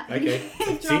 but No, okay. he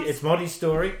See, drops- it's Monty's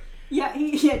story.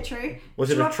 Yeah, true.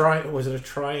 Was it Drop- a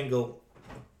triangle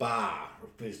bar?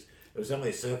 It was only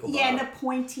a circle bar. Yeah, and the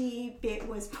pointy bit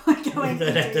was going through.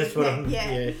 That's what I'm.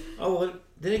 Yeah. Yeah. Oh well.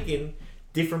 Then again,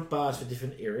 different bars for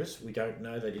different eras. We don't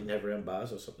know. They didn't have round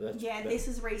bars or something. This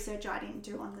is research I didn't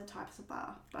do on the types of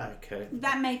bar, but Okay.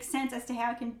 that makes sense as to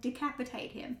how I can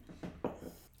decapitate him.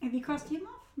 Have you crossed him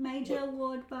off? Major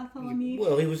Lord Bartholomew.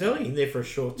 Well, he was only in there for a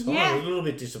short time. Yeah. A little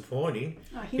bit disappointing.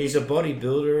 Oh, He's a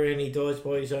bodybuilder and he dies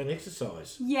by his own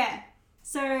exercise. Yeah.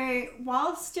 So,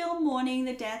 while still mourning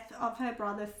the death of her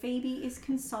brother, Phoebe is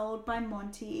consoled by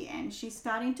Monty and she's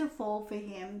starting to fall for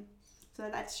him. So,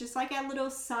 that's just like our little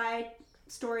side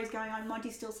stories going on.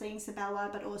 Monty's still seeing Sabella,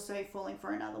 but also falling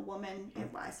for another woman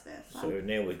and vice versa. So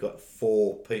now we've got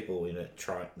 4 people in a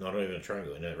not even a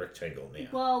triangle, in a rectangle now.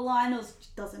 Well, Lionel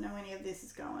doesn't know any of this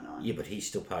is going on. Yeah, but he's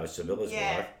still part of Sabella's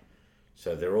Yeah. life.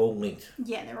 So they're all linked.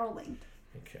 Yeah, they're all linked.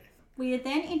 Okay. We are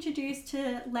then introduced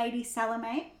to Lady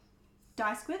Salome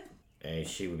Dysquith. And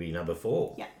she would be number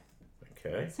 4. Yeah.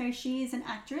 Okay. So she is an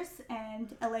actress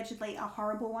and allegedly a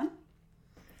horrible one.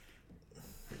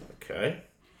 Okay.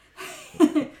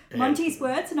 Monty's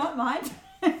words, not mine.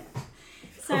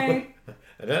 So, I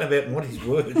don't know about Monty's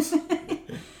words.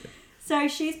 so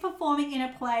she's performing in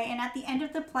a play, and at the end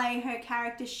of the play, her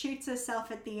character shoots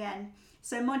herself at the end.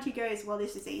 So Monty goes, well,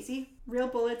 this is easy. Real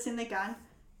bullets in the gun.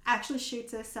 Actually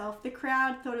shoots herself. The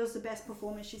crowd thought it was the best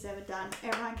performance she's ever done.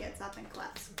 Everyone gets up and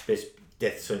claps. Best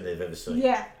death scene they've ever seen.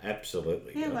 Yeah.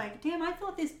 Absolutely. They're like, damn, I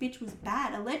thought this bitch was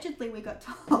bad. Allegedly, we got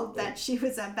told that she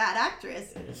was a bad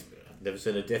actress. Yes, I've never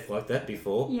seen a death like that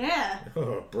before. Yeah.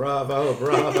 Oh, bravo,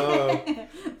 bravo.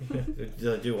 Did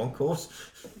I do encores?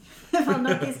 Well,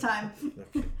 not this time.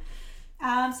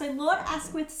 So Lord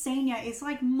Asquith Sr. is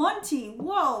like, Monty,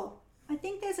 whoa, I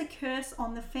think there's a curse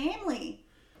on the family.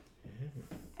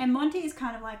 And Monty is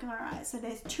kind of like, all right, so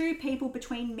there's 2 people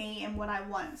between me and what I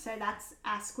want. So that's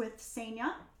Asquith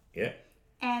Sr. Yeah.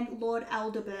 and Lord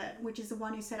Aldebert, which is the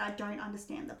one who said, I don't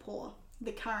understand the poor,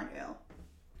 the current Earl.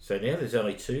 So now there's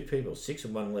only 2 people, 6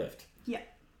 and 1 left. Yeah.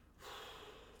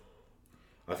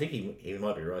 I think he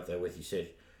might be right though with he said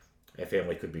our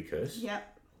family could be cursed.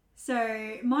 Yep.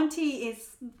 So Monty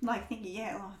is like thinking,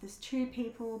 yeah, oh, there's 2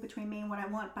 people between me and what I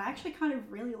want, but I actually kind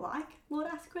of really like Lord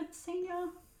Asquith Sr.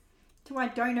 So I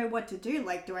don't know what to do.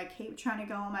 Like, do I keep trying to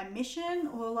go on my mission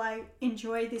or like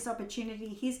enjoy this opportunity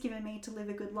he's given me to live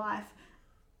a good life?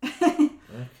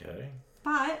 Okay.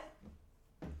 But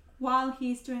while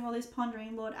he's doing all this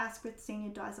pondering, Lord Asquith Sr.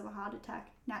 dies of a heart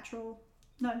attack.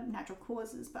 Not natural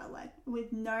causes, but like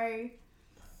with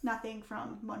nothing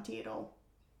from Monty at all.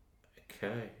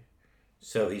 Okay.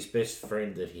 So his best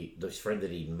friend that he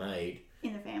made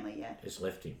In the family, yeah. has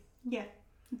left him. Yeah,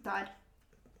 died.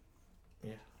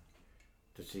 Yeah.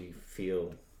 Does he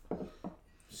feel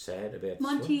sad about this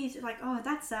Monty's like, oh,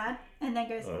 that's sad. And then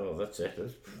goes, one? Oh, that's it.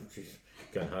 She's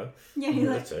going home. yeah, he's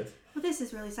like, That's it. well, this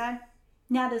is really sad.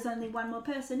 Now there's only one more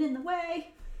person in the way.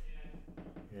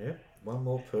 Yeah. One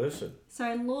more person.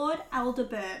 So Lord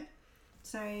Aldebert,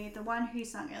 so the one who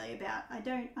sung earlier about, I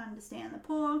don't understand the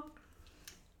poor.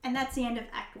 And that's the end of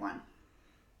Act 1.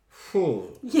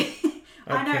 Whew. Yeah,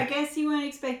 I know, Okay. I guess you weren't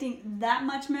expecting that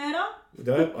much murder.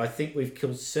 No, I think we've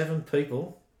killed 7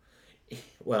 people.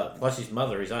 Well, plus his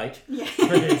mother is 8. Yeah.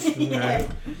 No,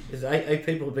 there's 8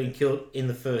 people have been killed in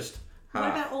the first What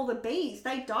half. about all the bees?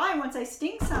 They die once they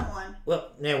sting someone.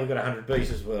 Well, now we've got 100 bees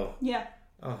as well. Yeah.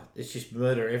 Oh, it's just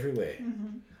murder everywhere.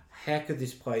 Mm-hmm. How could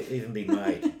this play even be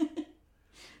made?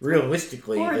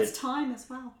 realistically, Or it's time as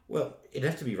well. well, it'd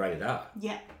have to be rated R.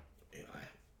 Yeah.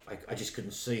 I just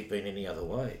couldn't see it being any other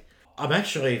way. I'm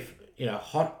actually,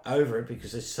 hot over it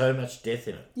because there's so much death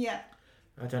in it. Yeah.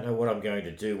 I don't know what I'm going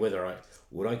to do. Would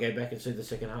I go back and see the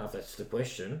second half? That's the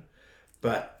question.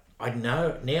 But I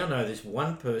now know there's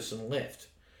one person left,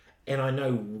 and I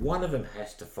know one of them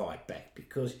has to fight back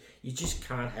because you just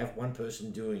can't have one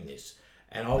person doing this.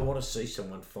 And I want to see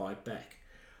someone fight back.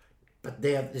 But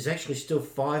there's actually still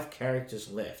 5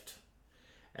 characters left,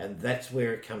 and that's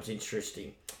where it comes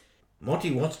interesting.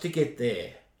 Monty wants to get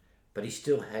there, but he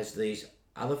still has these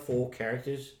other 4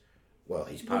 characters. Well,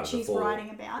 he's part of the 4. Which he's writing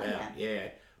about, yeah.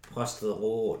 Plus the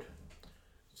Lord.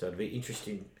 So it'll be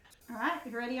interesting. All right,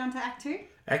 you ready on to Act 2?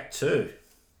 Act 2.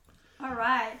 All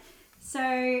right. So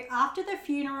after the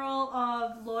funeral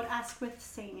of Lord Asquith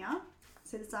Sr.,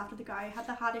 so this is after the guy who had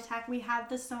the heart attack, we have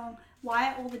the song Why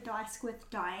Are All the Dysquith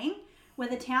Dying?, where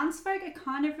the townsfolk are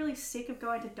kind of really sick of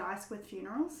going to Dysquith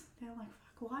funerals. They're like,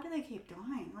 fuck, why do they keep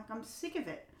dying? Like, I'm sick of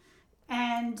it.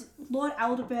 And Lord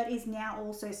Adelbert is now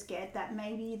also scared that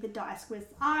maybe the Dysquiths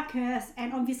are cursed,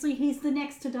 and obviously he's the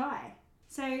next to die.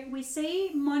 So we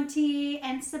see Monty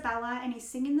and Sabella, and he's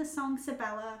singing the song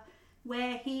Sabella,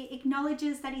 where he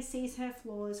acknowledges that he sees her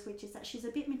flaws, which is that she's a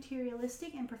bit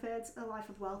materialistic and prefers a life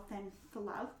of wealth than for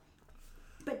love.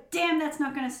 But damn, that's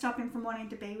not going to stop him from wanting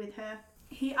to be with her.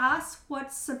 He asks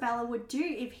what Sabella would do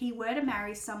if he were to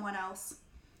marry someone else.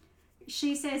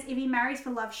 She says if he marries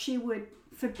for love, she would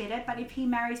forbid it, but if he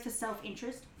marries for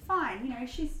self-interest, fine.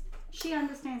 She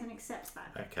understands and accepts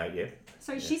that. Okay, yeah.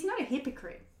 So she's not a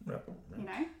hypocrite, No.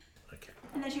 Okay.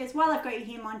 And then she goes, while I've got you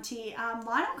here, Monty,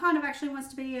 Lionel kind of actually wants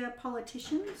to be a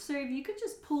politician, so if you could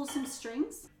just pull some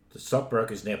strings. The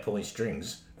stockbroker's now pulling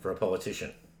strings for a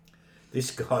politician.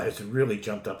 This guy has really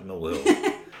jumped up in the world.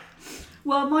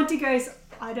 Well, Monty goes,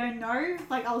 I don't know,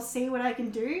 I'll see what I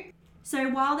can do. So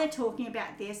while they're talking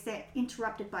about this, they're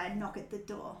interrupted by a knock at the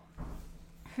door.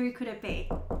 Who could it be?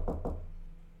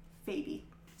 Phoebe.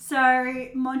 So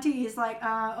Monty is like,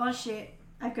 oh shit,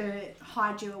 I've got to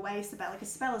hide you away, Sabella,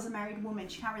 because Sabella's a married woman.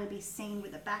 She can't really be seen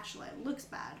with a bachelor. It looks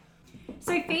bad.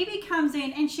 So Phoebe comes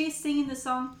in and she's singing the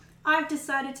song, I've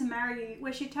Decided to Marry You,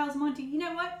 where she tells Monty, you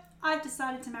know what? I've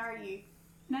decided to marry you.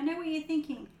 And I know what you're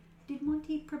thinking. Did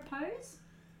Monty propose?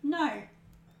 No.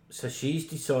 So she's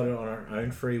decided on her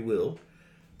own free will,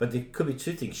 but there could be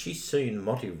 2 things. She's seen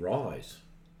Monty rise.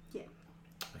 Yeah.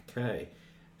 Okay.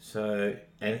 So,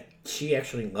 and she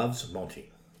actually loves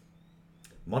Monty.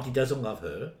 Monty doesn't love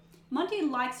her. Monty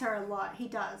likes her a lot. He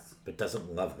does. But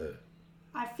doesn't love her.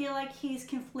 I feel like he's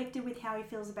conflicted with how he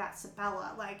feels about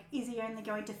Sabella. Is he only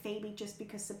going to Phoebe just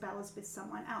because Sabella's with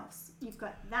someone else? You've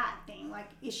got that thing.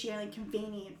 Is she only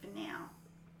convenient for now?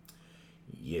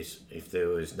 Yes, if there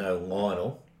was no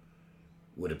Lionel,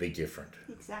 would it be different?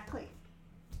 Exactly.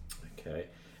 Okay.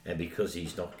 And because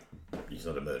he's not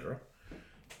a murderer,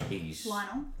 he's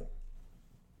Lionel.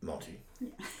 Monty. Yeah.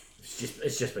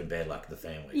 It's just been bad luck in the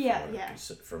family. Yeah,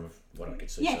 From what I can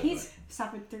see. Yeah, so he's far.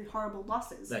 suffered through horrible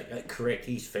losses. Correct.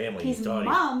 His family. His died.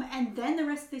 mum, and then the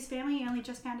rest of his family he only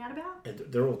just found out about. And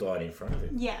they're all died in front of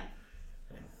him. Yeah.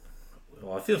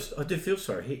 Well, I do feel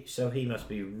sorry. So he must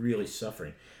be really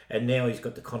suffering, and now he's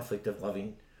got the conflict of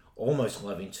almost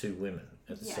loving 2 women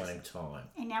at the same time.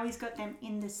 And now he's got them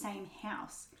in the same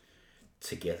house.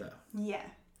 Together. Yeah.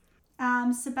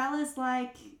 Sabella's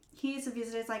like, here's a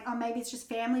visitor. It's like, oh, maybe it's just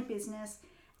family business.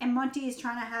 And Monty is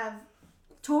trying to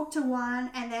talk to one,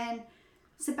 and then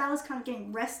Sabella's kind of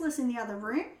getting restless in the other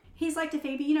room. He's like to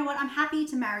Phoebe, you know what, I'm happy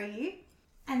to marry you.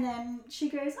 And then she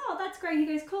goes, oh, that's great. He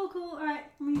goes, cool, all right,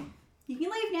 you can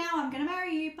leave now. I'm going to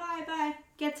marry you. Bye.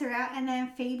 Gets her out. And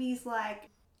then Phoebe's like,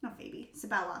 not Phoebe,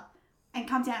 Sabella. And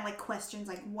comes out and questions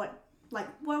what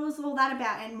was all that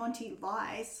about? And Monty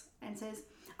lies and says,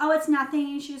 oh, it's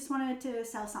nothing. She just wanted to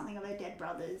sell something of her dead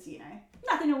brothers,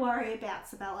 Nothing to worry about,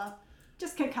 Sabella.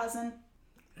 Just her cousin.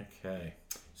 Okay.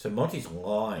 So Monty's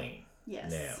lying.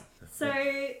 Yes. Now. So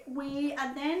we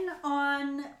are then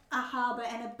on a harbour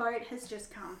and a boat has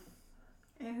just come.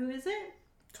 And who is it?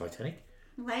 Titanic?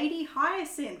 Lady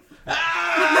Hyacinth.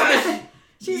 Ah!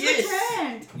 She's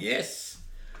returned. Yes.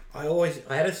 I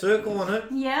had a circle on it.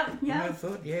 Yep. I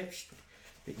thought,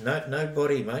 no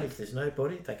body, mate. If there's no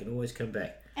body, they can always come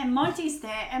back. And Monty's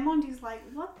there, and Monty's like,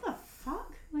 what the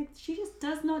fuck? She just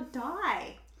does not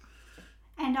die.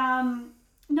 And,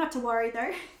 not to worry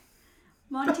though.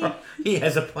 Monty... He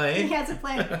has a plan. He has a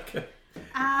plan. Okay.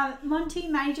 Monty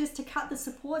manages to cut the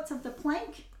supports of the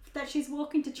plank that she's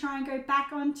walking to try and go back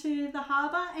onto the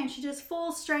harbour, and she just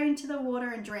falls straight into the water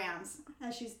and drowns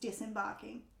as she's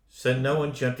disembarking. So no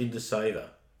one jumped in to save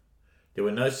her. There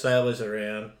were no sailors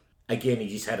around. Again, he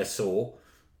just had a saw.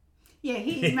 Yeah,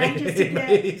 he manages to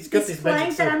get He's got this magic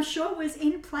plank that saw. I'm sure was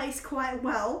in place quite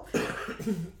well.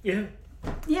 Yeah.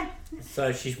 Yeah,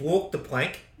 So she's walked the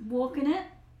plank. walking it,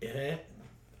 Yeah.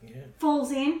 Yeah.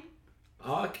 falls in,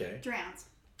 Oh, okay. drowns.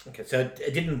 Okay, so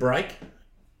it didn't break.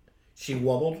 She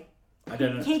wobbled. I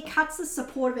don't know. He cuts the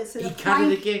support of it, so He the cut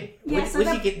plank. it again. Yeah, Where's so he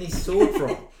the- getting his sword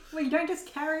from? Well, you don't just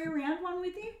carry around one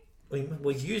with you.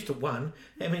 We've used one.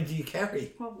 How many do you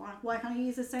carry? Well, why can't you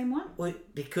use the same one? Well,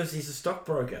 because he's a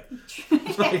stockbroker.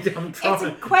 Yeah. I'm trying.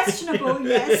 It's questionable,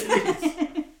 yes.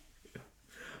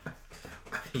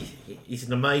 He's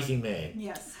an amazing man.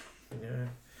 Yes. Yeah.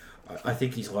 I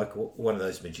think he's like one of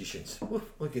those magicians.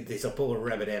 Look at this! I pull a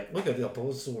rabbit out. Look at this! I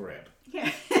pull a saw out.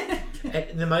 Yeah.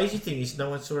 And the amazing thing is, no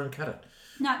one saw him cut it.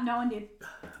 No one did.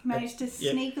 He managed to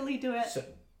Yeah. sneakily do it. So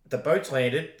the boat's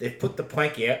landed. They've put the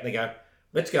plank out. And they go,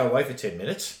 "Let's go away for 10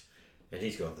 minutes." And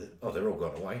he's gone. Oh, they're all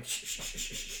gone away.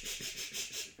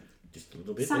 Just a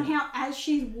little bit. Somehow, as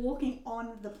she's walking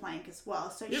on the plank as well,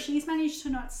 so Yep. she's managed to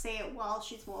not see it while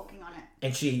she's walking on it.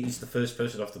 And she is the first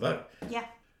person off the boat. Yeah.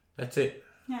 That's it.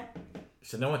 Yeah.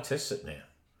 So no one tests it now.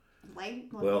 Wait.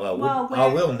 Well, I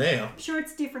will now. I'm sure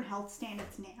it's different health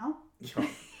standards now.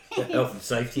 Health and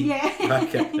safety. Yeah.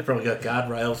 Okay. They've probably got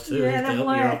guardrails too. Yeah, to they've help you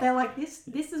learned. up. They're like, this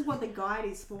is what the guide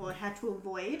is for, how to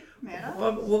avoid murder.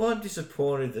 I'm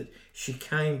disappointed that she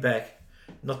came back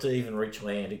not to even reach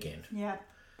land again. Yeah.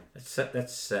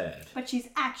 That's sad. But she's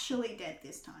actually dead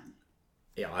this time.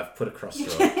 Yeah, I've put a cross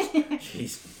through her.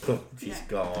 She's Yeah.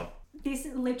 gone. This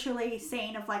literally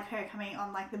scene of like her coming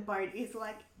on like the boat is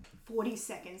like 40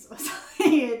 seconds or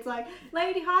something. It's like,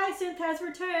 Lady Hyacinth has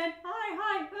returned.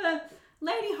 Hi.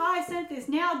 Lady Hyacinth is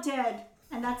now dead.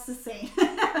 And that's the scene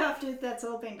after that's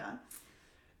all been done.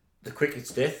 The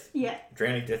quickest death, Yeah.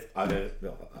 drowning death,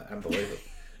 unbelievable.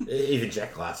 Even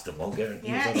Jack lasted longer and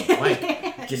he was Yeah. on the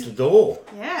plank. Just the door.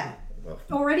 Yeah. Well,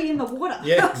 Already in the water.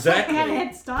 Yeah, exactly. Had a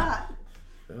head start.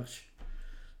 gosh.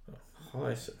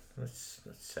 Hyacinth. That's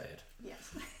sad.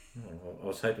 Yes. Oh, I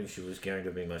was hoping she was going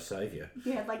to be my saviour.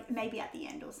 Yeah, like maybe at the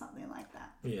end or something like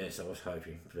that. Yes, I was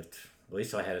hoping, but at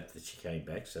least I had it that she came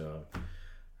back, so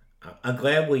I'm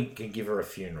glad we can give her a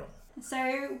funeral.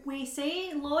 So we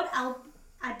see Lord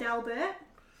Adalbert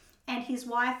and his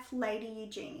wife, Lady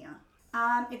Eugenia.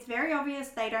 It's very obvious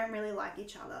they don't really like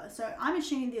each other. So I'm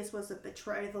assuming this was a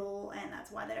betrothal and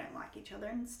that's why they don't like each other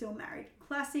and still married.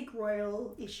 Classic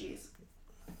royal issues.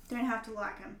 Don't have to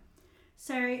like them.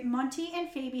 So Monty and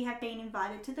Phoebe have been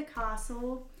invited to the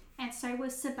castle and so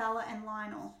was Sabella and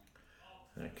Lionel.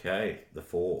 Okay, the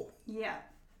four. Yeah.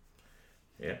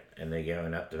 Yeah, and they're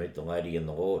going up to meet the lady and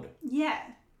the lord. Yeah.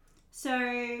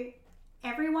 So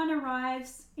everyone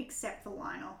arrives except for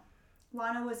Lionel.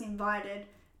 Lionel was invited,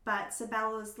 but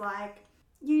Sabella's like,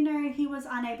 he was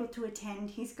unable to attend.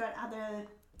 He's got other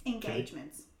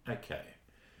engagements. Okay.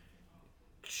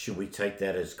 Should we take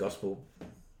that as gospel?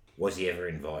 Was he ever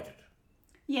invited?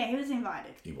 Yeah, he was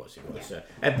invited. He was. Yeah. So,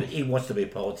 but he wants to be a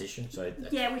politician, so...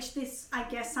 Yeah, which this, I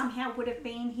guess, somehow would have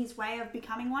been his way of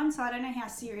becoming one. So I don't know how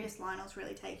serious Lionel's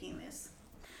really taking this.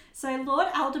 So Lord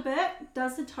Adalbert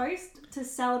does the toast to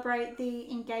celebrate the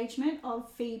engagement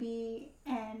of Phoebe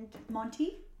and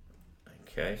Monty.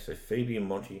 Okay, so Phoebe and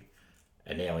Monty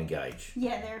are now engaged.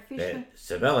 Yeah, they're officially...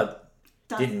 Sabella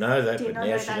didn't know that, Did but not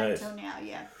now know she that knows. until now,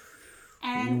 yeah.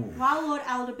 And while Lord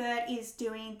Adalbert is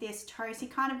doing this toast, he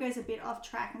kind of goes a bit off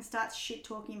track and starts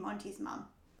shit-talking Monty's mum.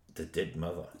 The dead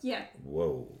mother. Yeah.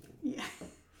 Whoa. Yeah.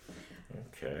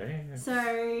 Okay.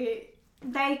 So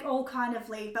they all kind of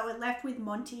leave, but we're left with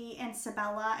Monty and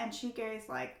Sabella, and she goes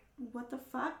like, what the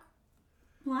fuck?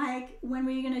 Like, when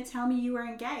were you going to tell me you were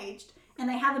engaged? And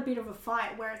they have a bit of a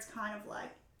fight where it's kind of like,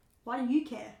 why do you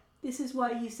care? This is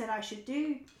what you said I should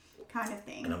do, kind of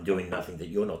thing. And I'm doing nothing that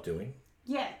you're not doing.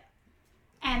 Yeah.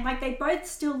 And, like, they both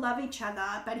still love each other,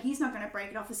 but he's not going to break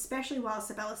it off, especially while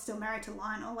Sabella's still married to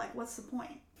Lionel. Like, what's the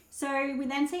point? So we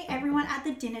then see everyone at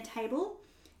the dinner table,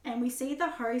 and we see the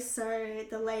host, so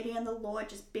the lady and the lord,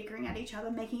 just bickering at each other,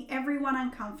 making everyone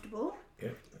uncomfortable.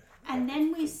 Yep. And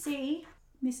then we see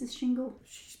Mrs. Shingle.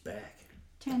 She's back.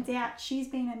 Turns out she's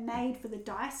been a maid for the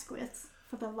Dysquiths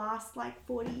for the last,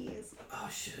 40 years. Oh,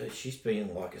 she's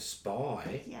been like a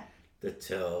spy Yeah. to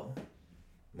tell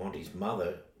Monty's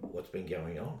mother what's been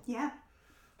going on. Yeah.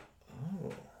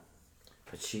 Oh.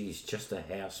 But she's just a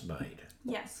housemaid.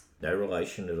 Yes. No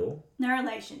relation at all? No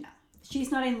relation, no.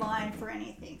 She's not in line for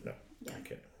anything. No. Yeah.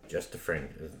 Okay. Just a friend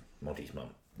of Monty's mum.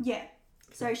 Yeah.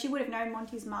 So she would have known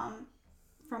Monty's mum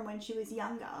from when she was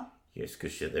younger. Yes,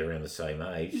 because they're around the same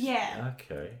age. Yeah.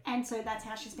 Okay. And so that's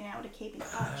how she's been able to keep in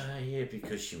touch. Yeah,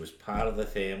 because she was part of the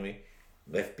family,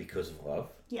 left because of love.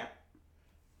 Yeah.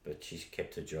 But she's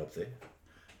kept her job there.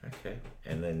 Okay.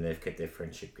 And then they've kept their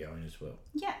friendship going as well.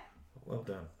 Yeah. Well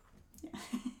done.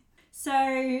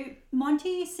 So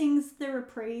Monty sings the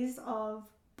reprise of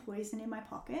Poison in My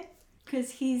Pocket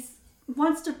because he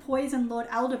wants to poison Lord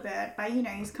Aldebert, but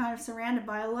he's kind of surrounded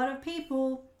by a lot of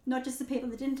people, not just the people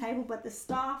at the dinner table, but the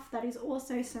staff that is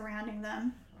also surrounding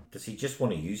them. Does he just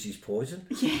want to use his poison?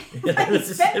 Yeah, he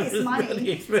spent his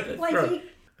money.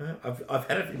 I've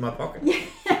had it in my pocket.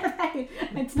 Yeah, right.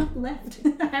 It's not left.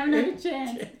 I haven't had a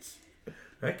chance.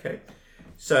 Okay.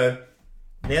 So,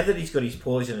 now that he's got his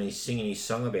poison and he's singing his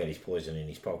song about his poison in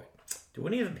his pocket, do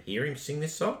any of them hear him sing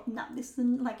this song? No, this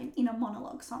is like an inner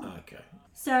monologue song. Okay.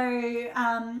 So,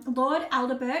 Lord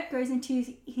Aldebert goes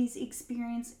into his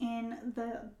experience in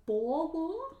the Boer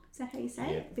War. Is that how you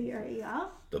say it? B-O-E-R.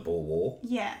 The Boer War.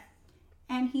 Yeah.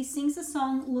 And he sings a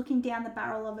song looking down the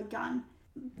barrel of a gun.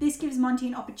 This gives Monty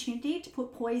an opportunity to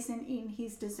put poison in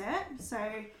his dessert. So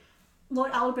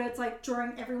Lord Albert's like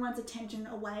drawing everyone's attention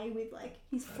away with like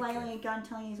he's flailing a gun,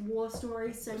 telling his war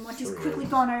stories. So Monty's quickly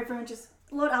gone over and just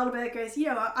Lord Aldebert goes, you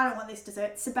know what, I don't want this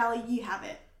dessert. Sabella, you have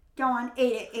it. Go on,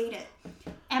 eat it.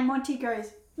 And Monty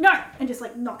goes, no, and just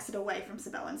like knocks it away from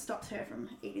Sabella and stops her from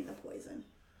eating the poison.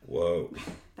 Whoa.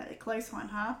 That's a close one,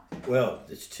 huh? Well,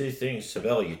 there's two things.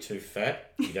 Sabella, you're too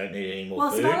fat. You don't need any more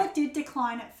food. Well, Sabella did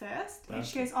decline at first. And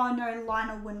she goes, oh no,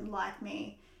 Lionel wouldn't like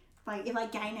me. Like, if I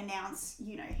gain an ounce,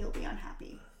 he'll be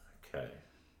unhappy. Okay.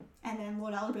 And then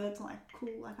Lord Albert's like, cool,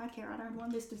 like, I care, I don't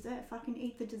want this dessert. Fucking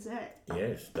eat the dessert.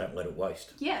 Yes, don't let it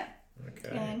waste. Yeah.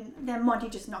 Okay. And then Monty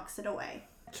just knocks it away.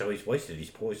 So he's wasted his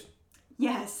poison.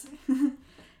 Yes.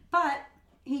 But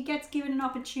he gets given an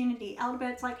opportunity.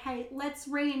 Albert's like, hey, let's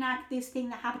reenact this thing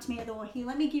that happened to me at the war. Here,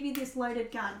 let me give you this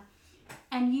loaded gun.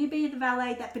 And you be the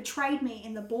valet that betrayed me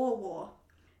in the Boer War.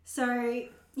 So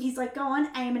he's like, go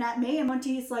on, aiming at me. And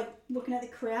Monty's like looking at the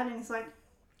crowd and he's like,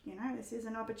 this is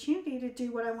an opportunity to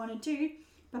do what I want to do.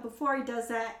 But before he does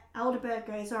that, Aldebert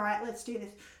goes, all right, let's do this.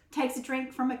 Takes a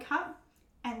drink from a cup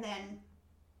and then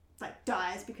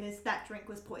dies because that drink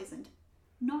was poisoned.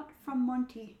 Not from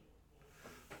Monty.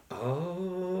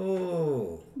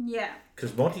 Oh. Yeah.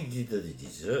 Because Monty did the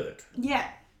dessert. Yeah.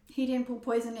 He didn't put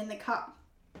poison in the cup.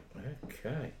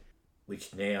 Okay.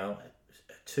 Which now,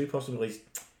 two possibilities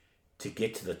to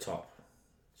get to the top.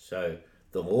 So,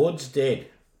 the Lord's dead.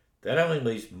 That only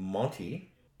leaves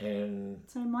Monty and...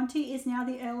 So Monty is now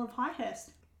the Earl of Highhurst.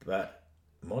 But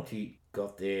Monty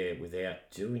got there without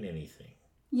doing anything.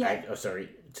 Yeah.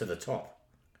 To the top.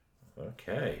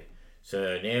 Okay.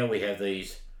 So now we have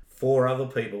these 4 other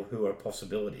people who are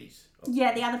possibilities.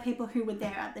 Yeah, the other people who were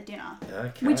there at the dinner.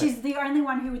 Okay. Which is the only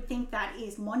one who would think that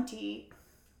is Monty.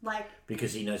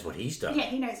 Because he knows what he's done. Yeah,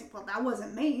 he knows, well, that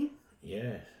wasn't me.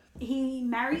 Yeah. He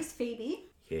marries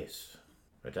Phoebe. Yes.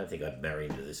 I don't think I'd marry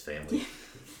into this family.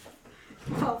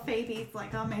 Well, Phoebe's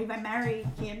like, oh, maybe if I marry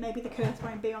him, maybe the curse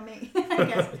won't be on me, I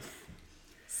guess.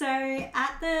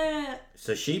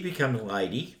 So she becomes a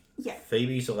lady. Yeah.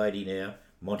 Phoebe's a lady now.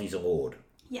 Monty's a lord.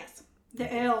 Yes. The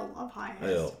Earl of Highhurst.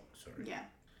 Earl, sorry. Yeah.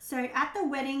 So at the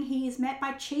wedding, he is met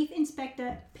by Chief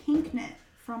Inspector Pinknett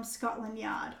from Scotland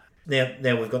Yard.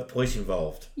 Now we've got the police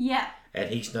involved. Yeah. And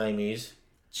his name is?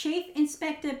 Chief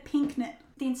Inspector Pinknett.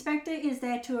 The inspector is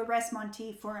there to arrest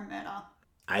Monty for a murder.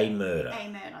 A murder. A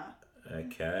murder.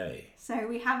 Okay. So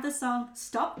we have the song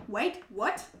Stop, Wait,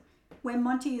 What? Where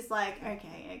Monty is like,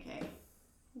 okay,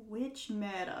 which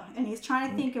murder? And he's trying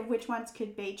to think of which ones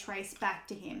could be traced back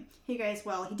to him. He goes,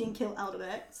 well, he didn't kill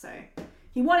Aldebert, so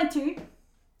he wanted to,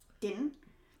 didn't.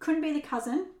 Couldn't be the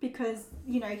cousin because,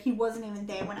 he wasn't even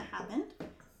there when it happened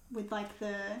with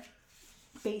the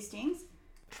bee stings.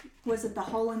 Was it the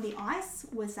hole in the ice?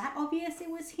 Was that obvious it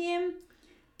was him?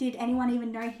 Did anyone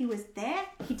even know he was there?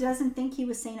 He doesn't think he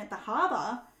was seen at the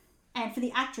harbour. And for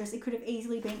the actress, it could have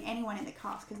easily been anyone in the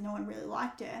cast because no one really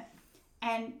liked her.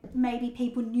 And maybe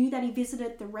people knew that he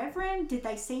visited the Reverend. Did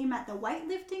they see him at the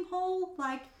weightlifting hall?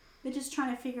 They're just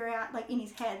trying to figure out, in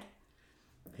his head.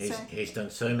 He's done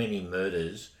so many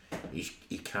murders,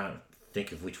 he can't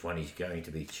think of which one he's going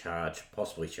to be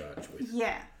possibly charged with.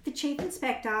 Yeah. The Chief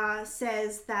Inspector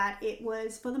says that it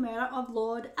was for the murder of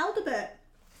Lord Aldebert.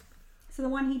 So the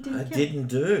one he didn't kill. Didn't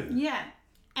do. Yeah.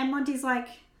 And Monty's like,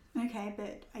 okay,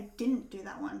 but I didn't do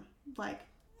that one.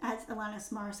 As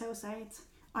Alanis Morissette will say, it's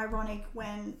ironic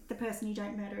when the person you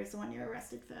don't murder is the one you're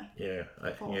arrested for. Yeah,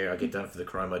 I get done for the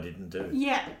crime I didn't do.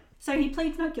 Yeah. So he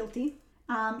pleads not guilty.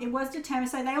 It was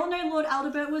determined. So they all know Lord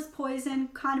Aldebert was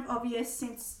poisoned, kind of obvious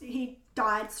since he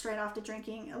died straight after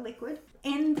drinking a liquid.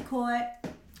 In the court,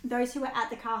 those who are at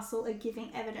the castle are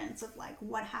giving evidence of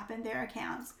what happened, their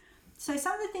accounts. So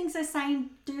some of the things they're saying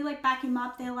do back him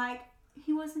up. They're like,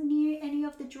 he wasn't near any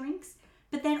of the drinks.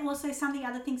 But then also some of the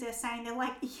other things they're saying, they're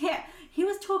like, yeah, he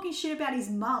was talking shit about his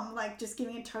mum, like just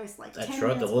giving a toast like That's 10 right,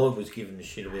 minutes. the Lord was giving a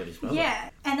shit about his mother. Yeah,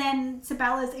 and then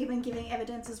Sabella's even giving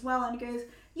evidence as well, and he goes,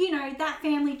 you know, that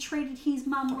family treated his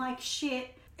mum like shit,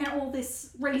 and all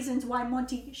this reasons why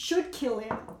Monty should kill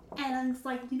him. And it's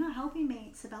like, you're not helping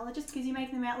me, Sabella. Just because you're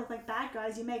making them out look like bad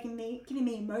guys, you're giving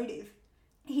me a motive.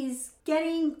 He's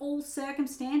getting all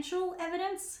circumstantial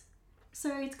evidence.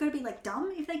 So it's got to be like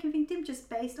dumb if they convict him just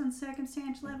based on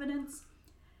circumstantial evidence.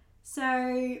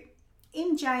 So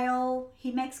in jail,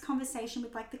 he makes conversation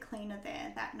with like the cleaner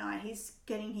there that night. He's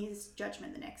getting his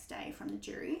judgment the next day from the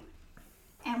jury.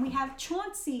 And we have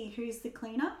Chauncey, who's the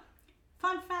cleaner.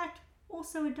 Fun fact,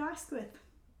 also a Dysquith.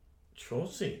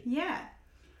 Chauncey? Yeah.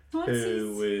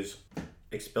 Who was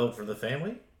expelled from the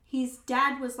family? His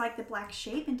dad was like the black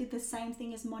sheep and did the same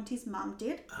thing as Monty's mum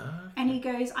did. Ah. And he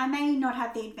goes, I may not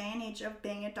have the advantage of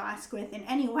being a Dysquith in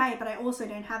any way, but I also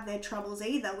don't have their troubles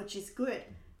either, which is good.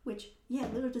 Which, yeah,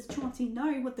 little does Chauncey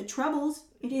know what the troubles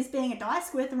it is being a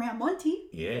Dysquith around Monty.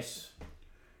 Yes.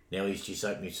 Now he's just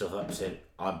opened himself up and said,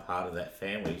 I'm part of that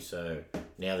family, so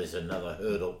now there's another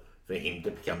hurdle for him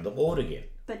to become the Lord again.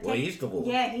 But he is the Lord.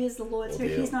 Yeah, he is the Lord, so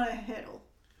deal. he's not a hurdle.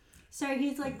 So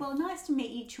he's like, well, nice to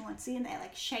meet you, Chauncey, and they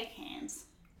like shake hands.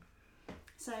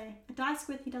 So a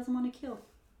Dysquith he doesn't want to kill.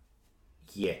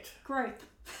 Yet. Growth.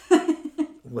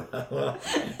 Well,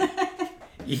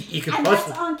 you could And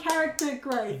possibly... that's on character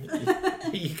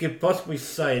growth. You could possibly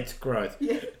say it's growth.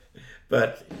 Yeah.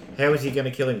 But how is he going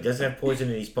to kill him? He doesn't have poison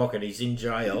in his pocket. He's in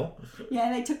jail.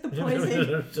 Yeah, they took the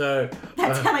poison. So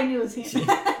That's how I knew it was him.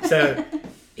 so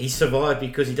he survived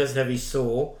because he doesn't have his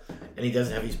saw and he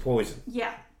doesn't have his poison.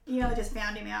 Yeah. You know, they just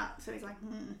found him out. So he's like,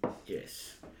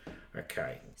 Yes.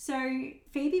 Okay. So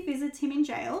Phoebe visits him in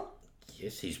jail.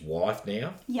 Yes, his wife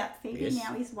now. Yep, Phoebe Yes.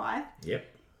 now his wife. Yep.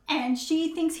 And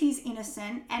she thinks he's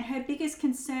innocent. And her biggest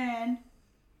concern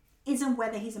isn't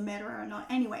whether he's a murderer or not.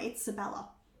 Anyway, it's Sabella.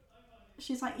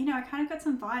 She's like, you know, I kind of got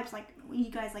some vibes. Like, were you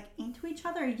guys like into each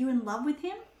other? Are you in love with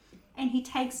him? And he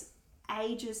takes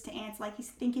ages to answer. Like,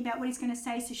 he's thinking about what he's going to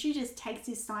say. So she just takes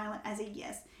his silent as a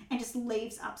yes and just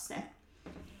leaves upset.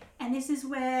 And this is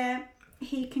where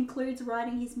he concludes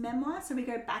writing his memoir. So we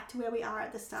go back to where we are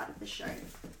at the start of the show.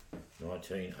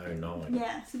 1909.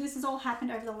 Yeah, so this has all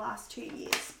happened over the last 2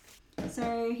 years.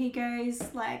 So he goes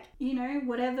like, you know,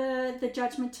 whatever the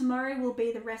judgment tomorrow will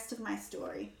be the rest of my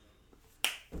story.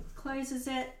 Closes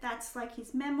it. That's like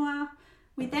his memoir.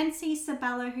 We then see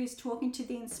Sabella, who's talking to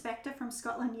the inspector from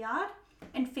Scotland Yard,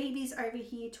 and Phoebe's over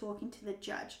here talking to the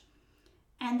judge.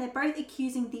 And they're both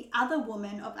accusing the other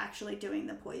woman of actually doing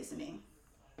the poisoning.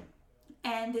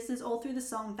 And this is all through the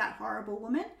song That Horrible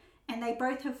Woman. And they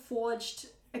both have forged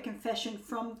a confession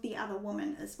from the other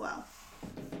woman as well.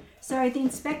 So the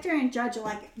inspector and judge are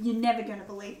like, you're never going to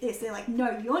believe this. They're like,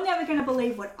 no, you're never going to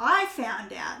believe what I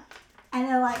found out. And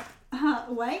they're like,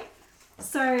 wait.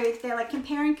 So they're like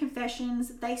comparing confessions.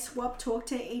 They swap talk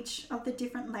to each of the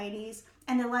different ladies.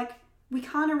 And they're like, we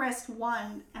can't arrest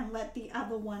one and let the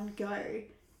other one go.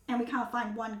 And we can't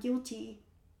find one guilty.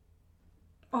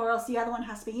 Or else the other one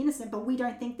has to be innocent. But we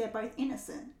don't think they're both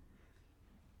innocent.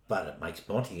 But it makes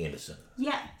Monty innocent.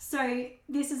 Yeah, so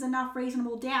this is enough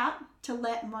reasonable doubt to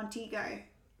let Monty go.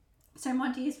 So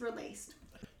Monty is released.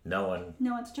 No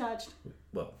one's charged.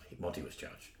 Well, Monty was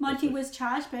charged. Monty was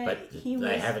charged, but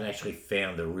they haven't actually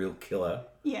found the real killer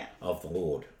of the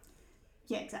Lord.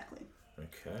 Yeah, exactly.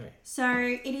 Okay. So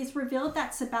it is revealed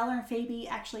that Sabella and Phoebe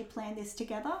actually planned this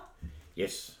together.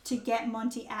 Yes. To get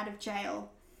Monty out of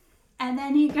jail. And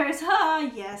then he goes,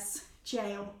 yes,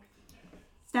 jail.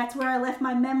 That's where I left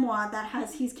my memoir that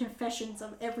has his confessions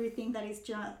of everything that he's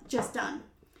just done.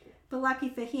 But lucky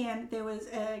for him, there was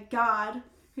a guard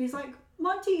who's like,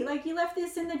 Monty, like you left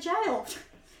this in the jail.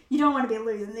 You don't want to be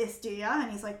losing this, do you?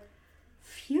 And he's like,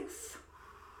 phew.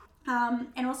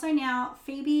 And also now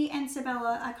Phoebe and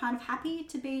Sabella are kind of happy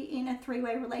to be in a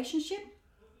three-way relationship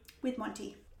with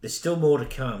Monty. There's still more to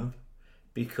come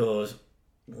because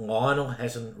Lionel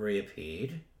hasn't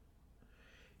reappeared.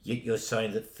 Yet you're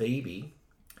saying that Phoebe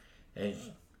and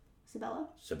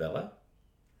Sabella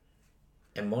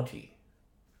and Monty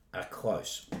are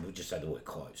close. We'll just say the word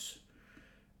close.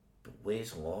 But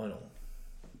where's Lionel?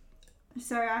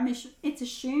 So it's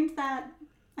assumed that,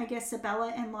 I guess,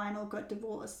 Sabella and Lionel got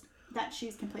divorced. That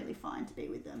she's completely fine to be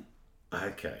with them.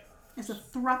 Okay. As a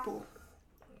throuple.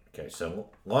 Okay, so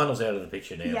Lionel's out of the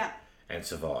picture now. Yeah. And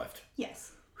survived.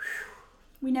 Yes.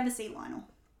 We never see Lionel.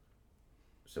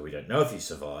 So we don't know if he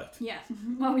survived. Yeah.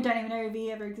 Well, we don't even know if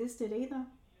he ever existed either.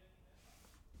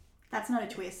 That's not a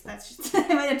twist. That's just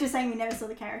I'm just saying we never saw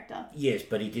the character. Yes,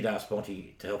 but he did ask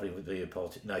Monty to help him with the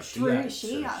politics. No,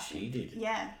 she asked. She did.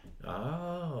 Yeah.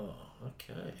 Oh,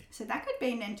 okay. So that could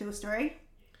be an end to a story.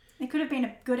 It could have been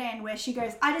a good end where she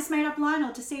goes, I just made up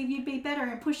Lionel to see if you'd be better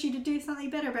and push you to do something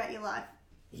better about your life.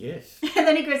 Yes. And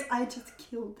then he goes, I just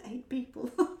killed 8 people.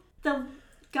 The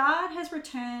guard has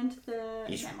returned the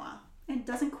memoir and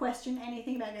doesn't question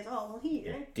anything about it. He goes, oh, well, here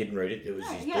you go. Didn't read it. It was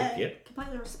his book, yep.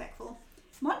 Completely respectful.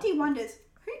 Monty wonders,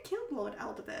 who killed Lord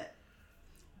Aldebert?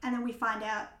 And then we find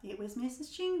out it was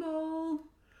Mrs. Shingle.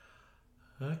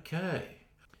 Okay.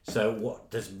 So what,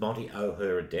 does Monty owe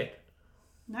her a debt?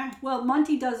 No. Well,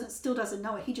 Monty still doesn't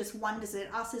know it. He just wonders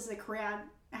it. Us as the crowd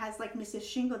has like Mrs.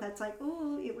 Shingle that's like,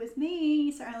 oh, it was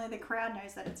me. So only the crowd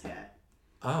knows that it's her.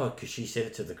 Oh, because she said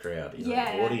it to the crowd in the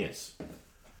audience.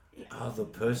 Yeah. Oh,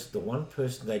 the one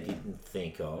person they didn't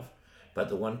think of, but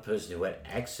the one person who had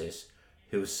access,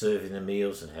 who was serving the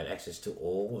meals and had access to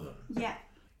all of them. Yeah.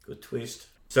 Good twist.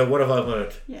 So what have I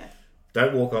learned? Yeah.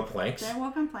 Don't walk on planks. Don't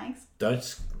walk on planks.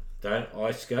 Don't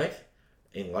ice skate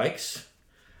in lakes.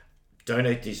 Don't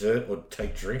eat dessert or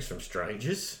take drinks from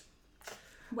strangers.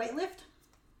 Weightlift?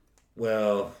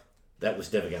 Well, that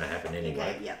was never going to happen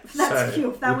anyway. Okay, yeah. That's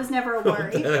cute. That was never a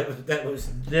worry. that was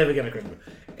never going to happen.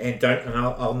 And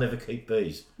I'll never keep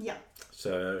bees. Yeah.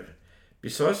 So,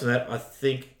 besides that, I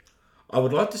think I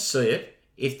would like to see it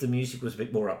if the music was a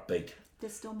bit more upbeat.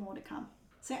 There's still more to come.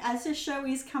 So as the show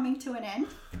is coming to an end,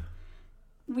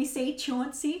 we see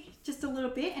Chauncey just a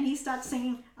little bit and he starts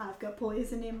singing, I've got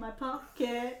poison in my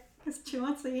pocket. Because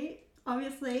Chauncey,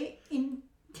 obviously,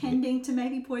 intending to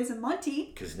maybe poison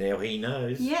Monty. Because now he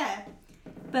knows. Yeah.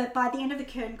 But by the end of the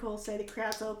curtain call, so the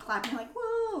crowd's all clapping like,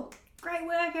 whoa, great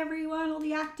work everyone, all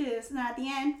the actors. And at the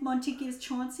end, Monty gives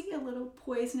Chauncey a little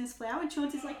poisonous flower and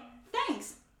Chauncey's like,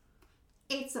 thanks.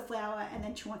 Eats the flower and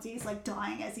then Chauncey is like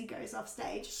dying as he goes off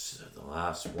stage. So the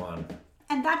last one.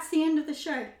 And that's the end of the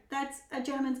show. That's A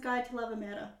Gentleman's Guide to Love and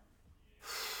Murder.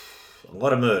 A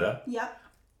lot of murder. Yep.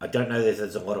 I don't know if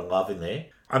there's a lot of love in there.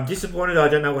 I'm disappointed I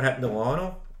don't know what happened to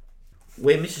Lionel.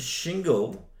 Where Mrs.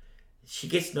 Shingle, she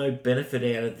gets no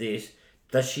benefit out of this.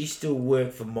 Does she still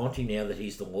work for Monty now that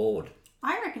he's the Lord?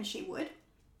 I reckon she would.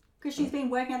 Because she's been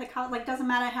working at the car. Like, doesn't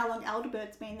matter how long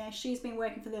Alderbert's been there. She's been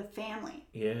working for the family.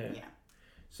 Yeah.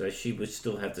 So she would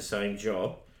still have the same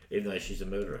job, even though she's a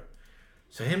murderer.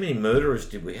 So how many murderers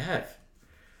did we have?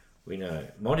 We know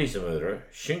Monty's a murderer.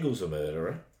 Shingle's a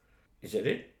murderer. Is that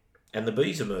it? And the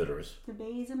bees are murderers. The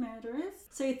bees are murderers.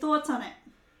 So your thoughts on it?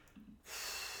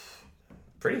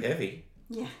 Pretty heavy.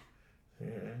 Yeah.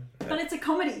 But it's a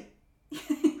comedy.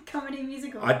 Comedy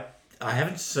musical. I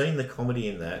haven't seen the comedy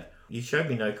in that. You showed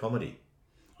me no comedy.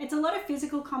 It's a lot of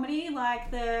physical comedy,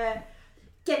 like the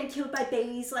getting killed by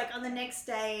bees, like on the next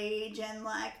stage, and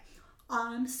like,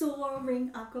 I'm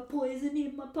soaring, I've got poison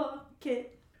in my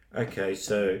pocket. Okay,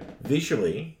 so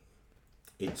visually,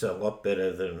 it's a lot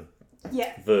better than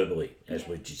Yeah. verbally, as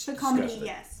we just For discussed comedy, it.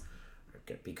 yes.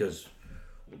 Okay, because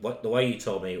the way you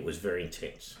told me, it was very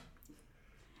intense.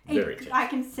 Very intense. I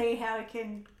can see how it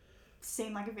can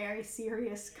seem like a very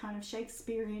serious kind of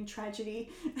Shakespearean tragedy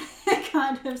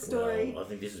kind of story. Well, I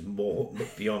think this is more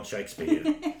beyond Shakespeare.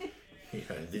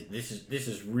 This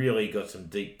has really got some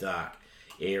deep, dark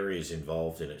areas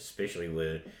involved in it, especially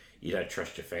where you don't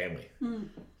trust your family.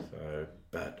 So,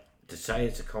 but to say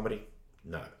it's a comedy,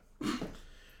 no.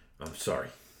 I'm sorry.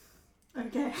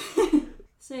 Okay.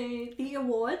 So the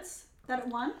awards that it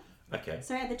won. Okay.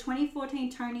 So at the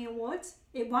 2014 Tony Awards,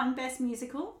 it won Best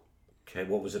Musical. Okay,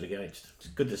 what was it against? It's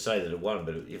good to say that it won,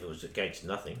 but if it was against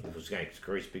nothing, if it was against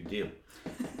Grease, big deal.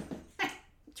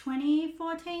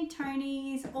 2014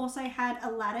 Tonys also had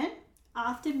Aladdin,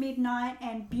 After Midnight,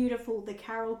 and Beautiful, the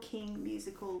Carole King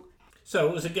musical. So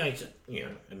it was against,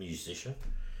 a musician.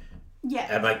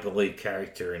 Yeah. A make-believe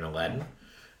character in Aladdin.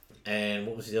 And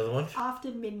what was the other one?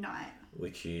 After Midnight.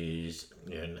 Which is,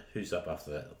 who's up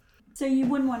after that? So you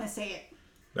wouldn't want to see it.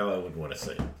 No, I wouldn't want to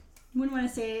see it. Wouldn't want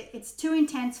to see it. It's too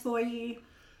intense for you.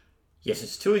 Yes,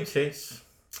 it's too intense.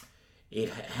 It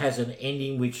has an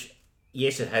ending which,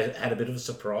 yes, it has had a bit of a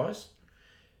surprise.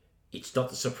 It's not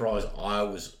the surprise I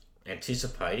was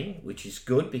anticipating, which is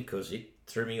good because it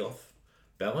threw me off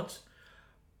balance.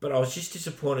 But I was just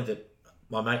disappointed that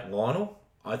my mate Lionel,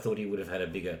 I thought he would have had a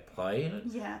bigger play in it.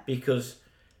 Yeah. Because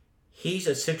he's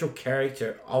a central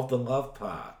character of the love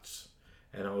parts.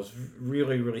 And I was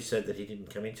really, really sad that he didn't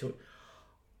come into it.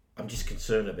 I'm just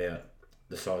concerned about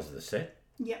the size of the set.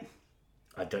 Yeah.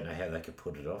 I don't know how they could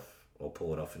put it off or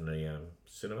pull it off in the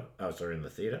cinema. In the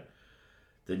theatre.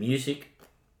 The music,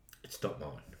 It's not mine.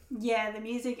 Yeah, the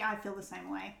music, I feel the same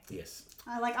way. Yes.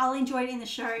 I'll enjoy it in the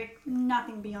show.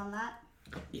 Nothing beyond that.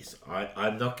 Yes,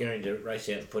 I'm not going to race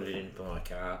out and put it into my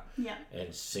car Yeah.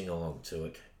 and sing along to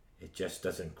it. It just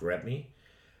doesn't grab me.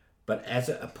 But as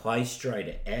a play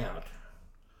straight out,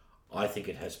 I think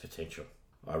it has potential.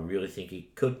 I really think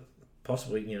it could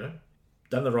possibly,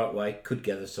 done the right way, could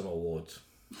gather some awards.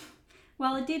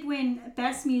 Well, it did win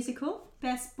Best Musical,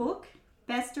 Best Book,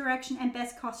 Best Direction and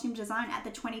Best Costume Design at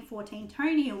the 2014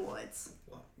 Tony Awards.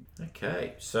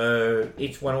 Okay, so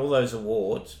it's won all those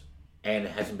awards and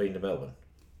it hasn't been to Melbourne.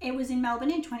 It was in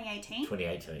Melbourne in 2018.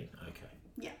 2018, okay.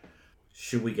 Yeah.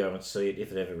 Should we go and see it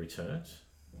if it ever returns?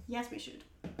 Yes, we should.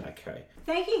 Okay.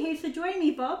 Thank you heaps for joining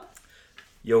me, Bob.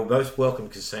 You're most welcome,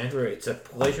 Cassandra. It's a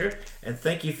pleasure, and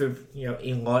thank you for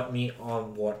enlightening me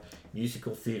on what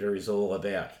musical theatre is all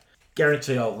about.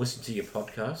 Guarantee I'll listen to your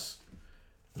podcasts,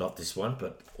 not this one,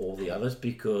 but all the others,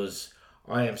 because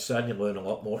I am starting to learn a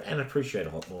lot more and appreciate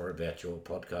a lot more about your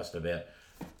podcast about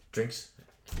drinks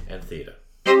and theatre.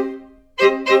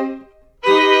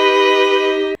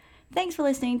 Thanks for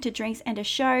listening to Drinks and a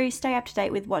Show. Stay up to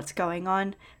date with what's going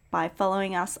on by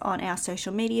following us on our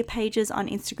social media pages on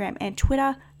Instagram and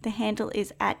Twitter. The handle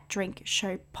is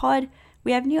 @DrinkShowPod.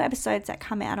 We have new episodes that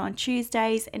come out on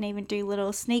Tuesdays and even do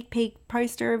little sneak peek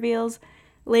poster reveals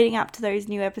leading up to those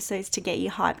new episodes to get you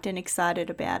hyped and excited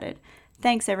about it.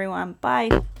 Thanks everyone.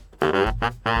 Bye.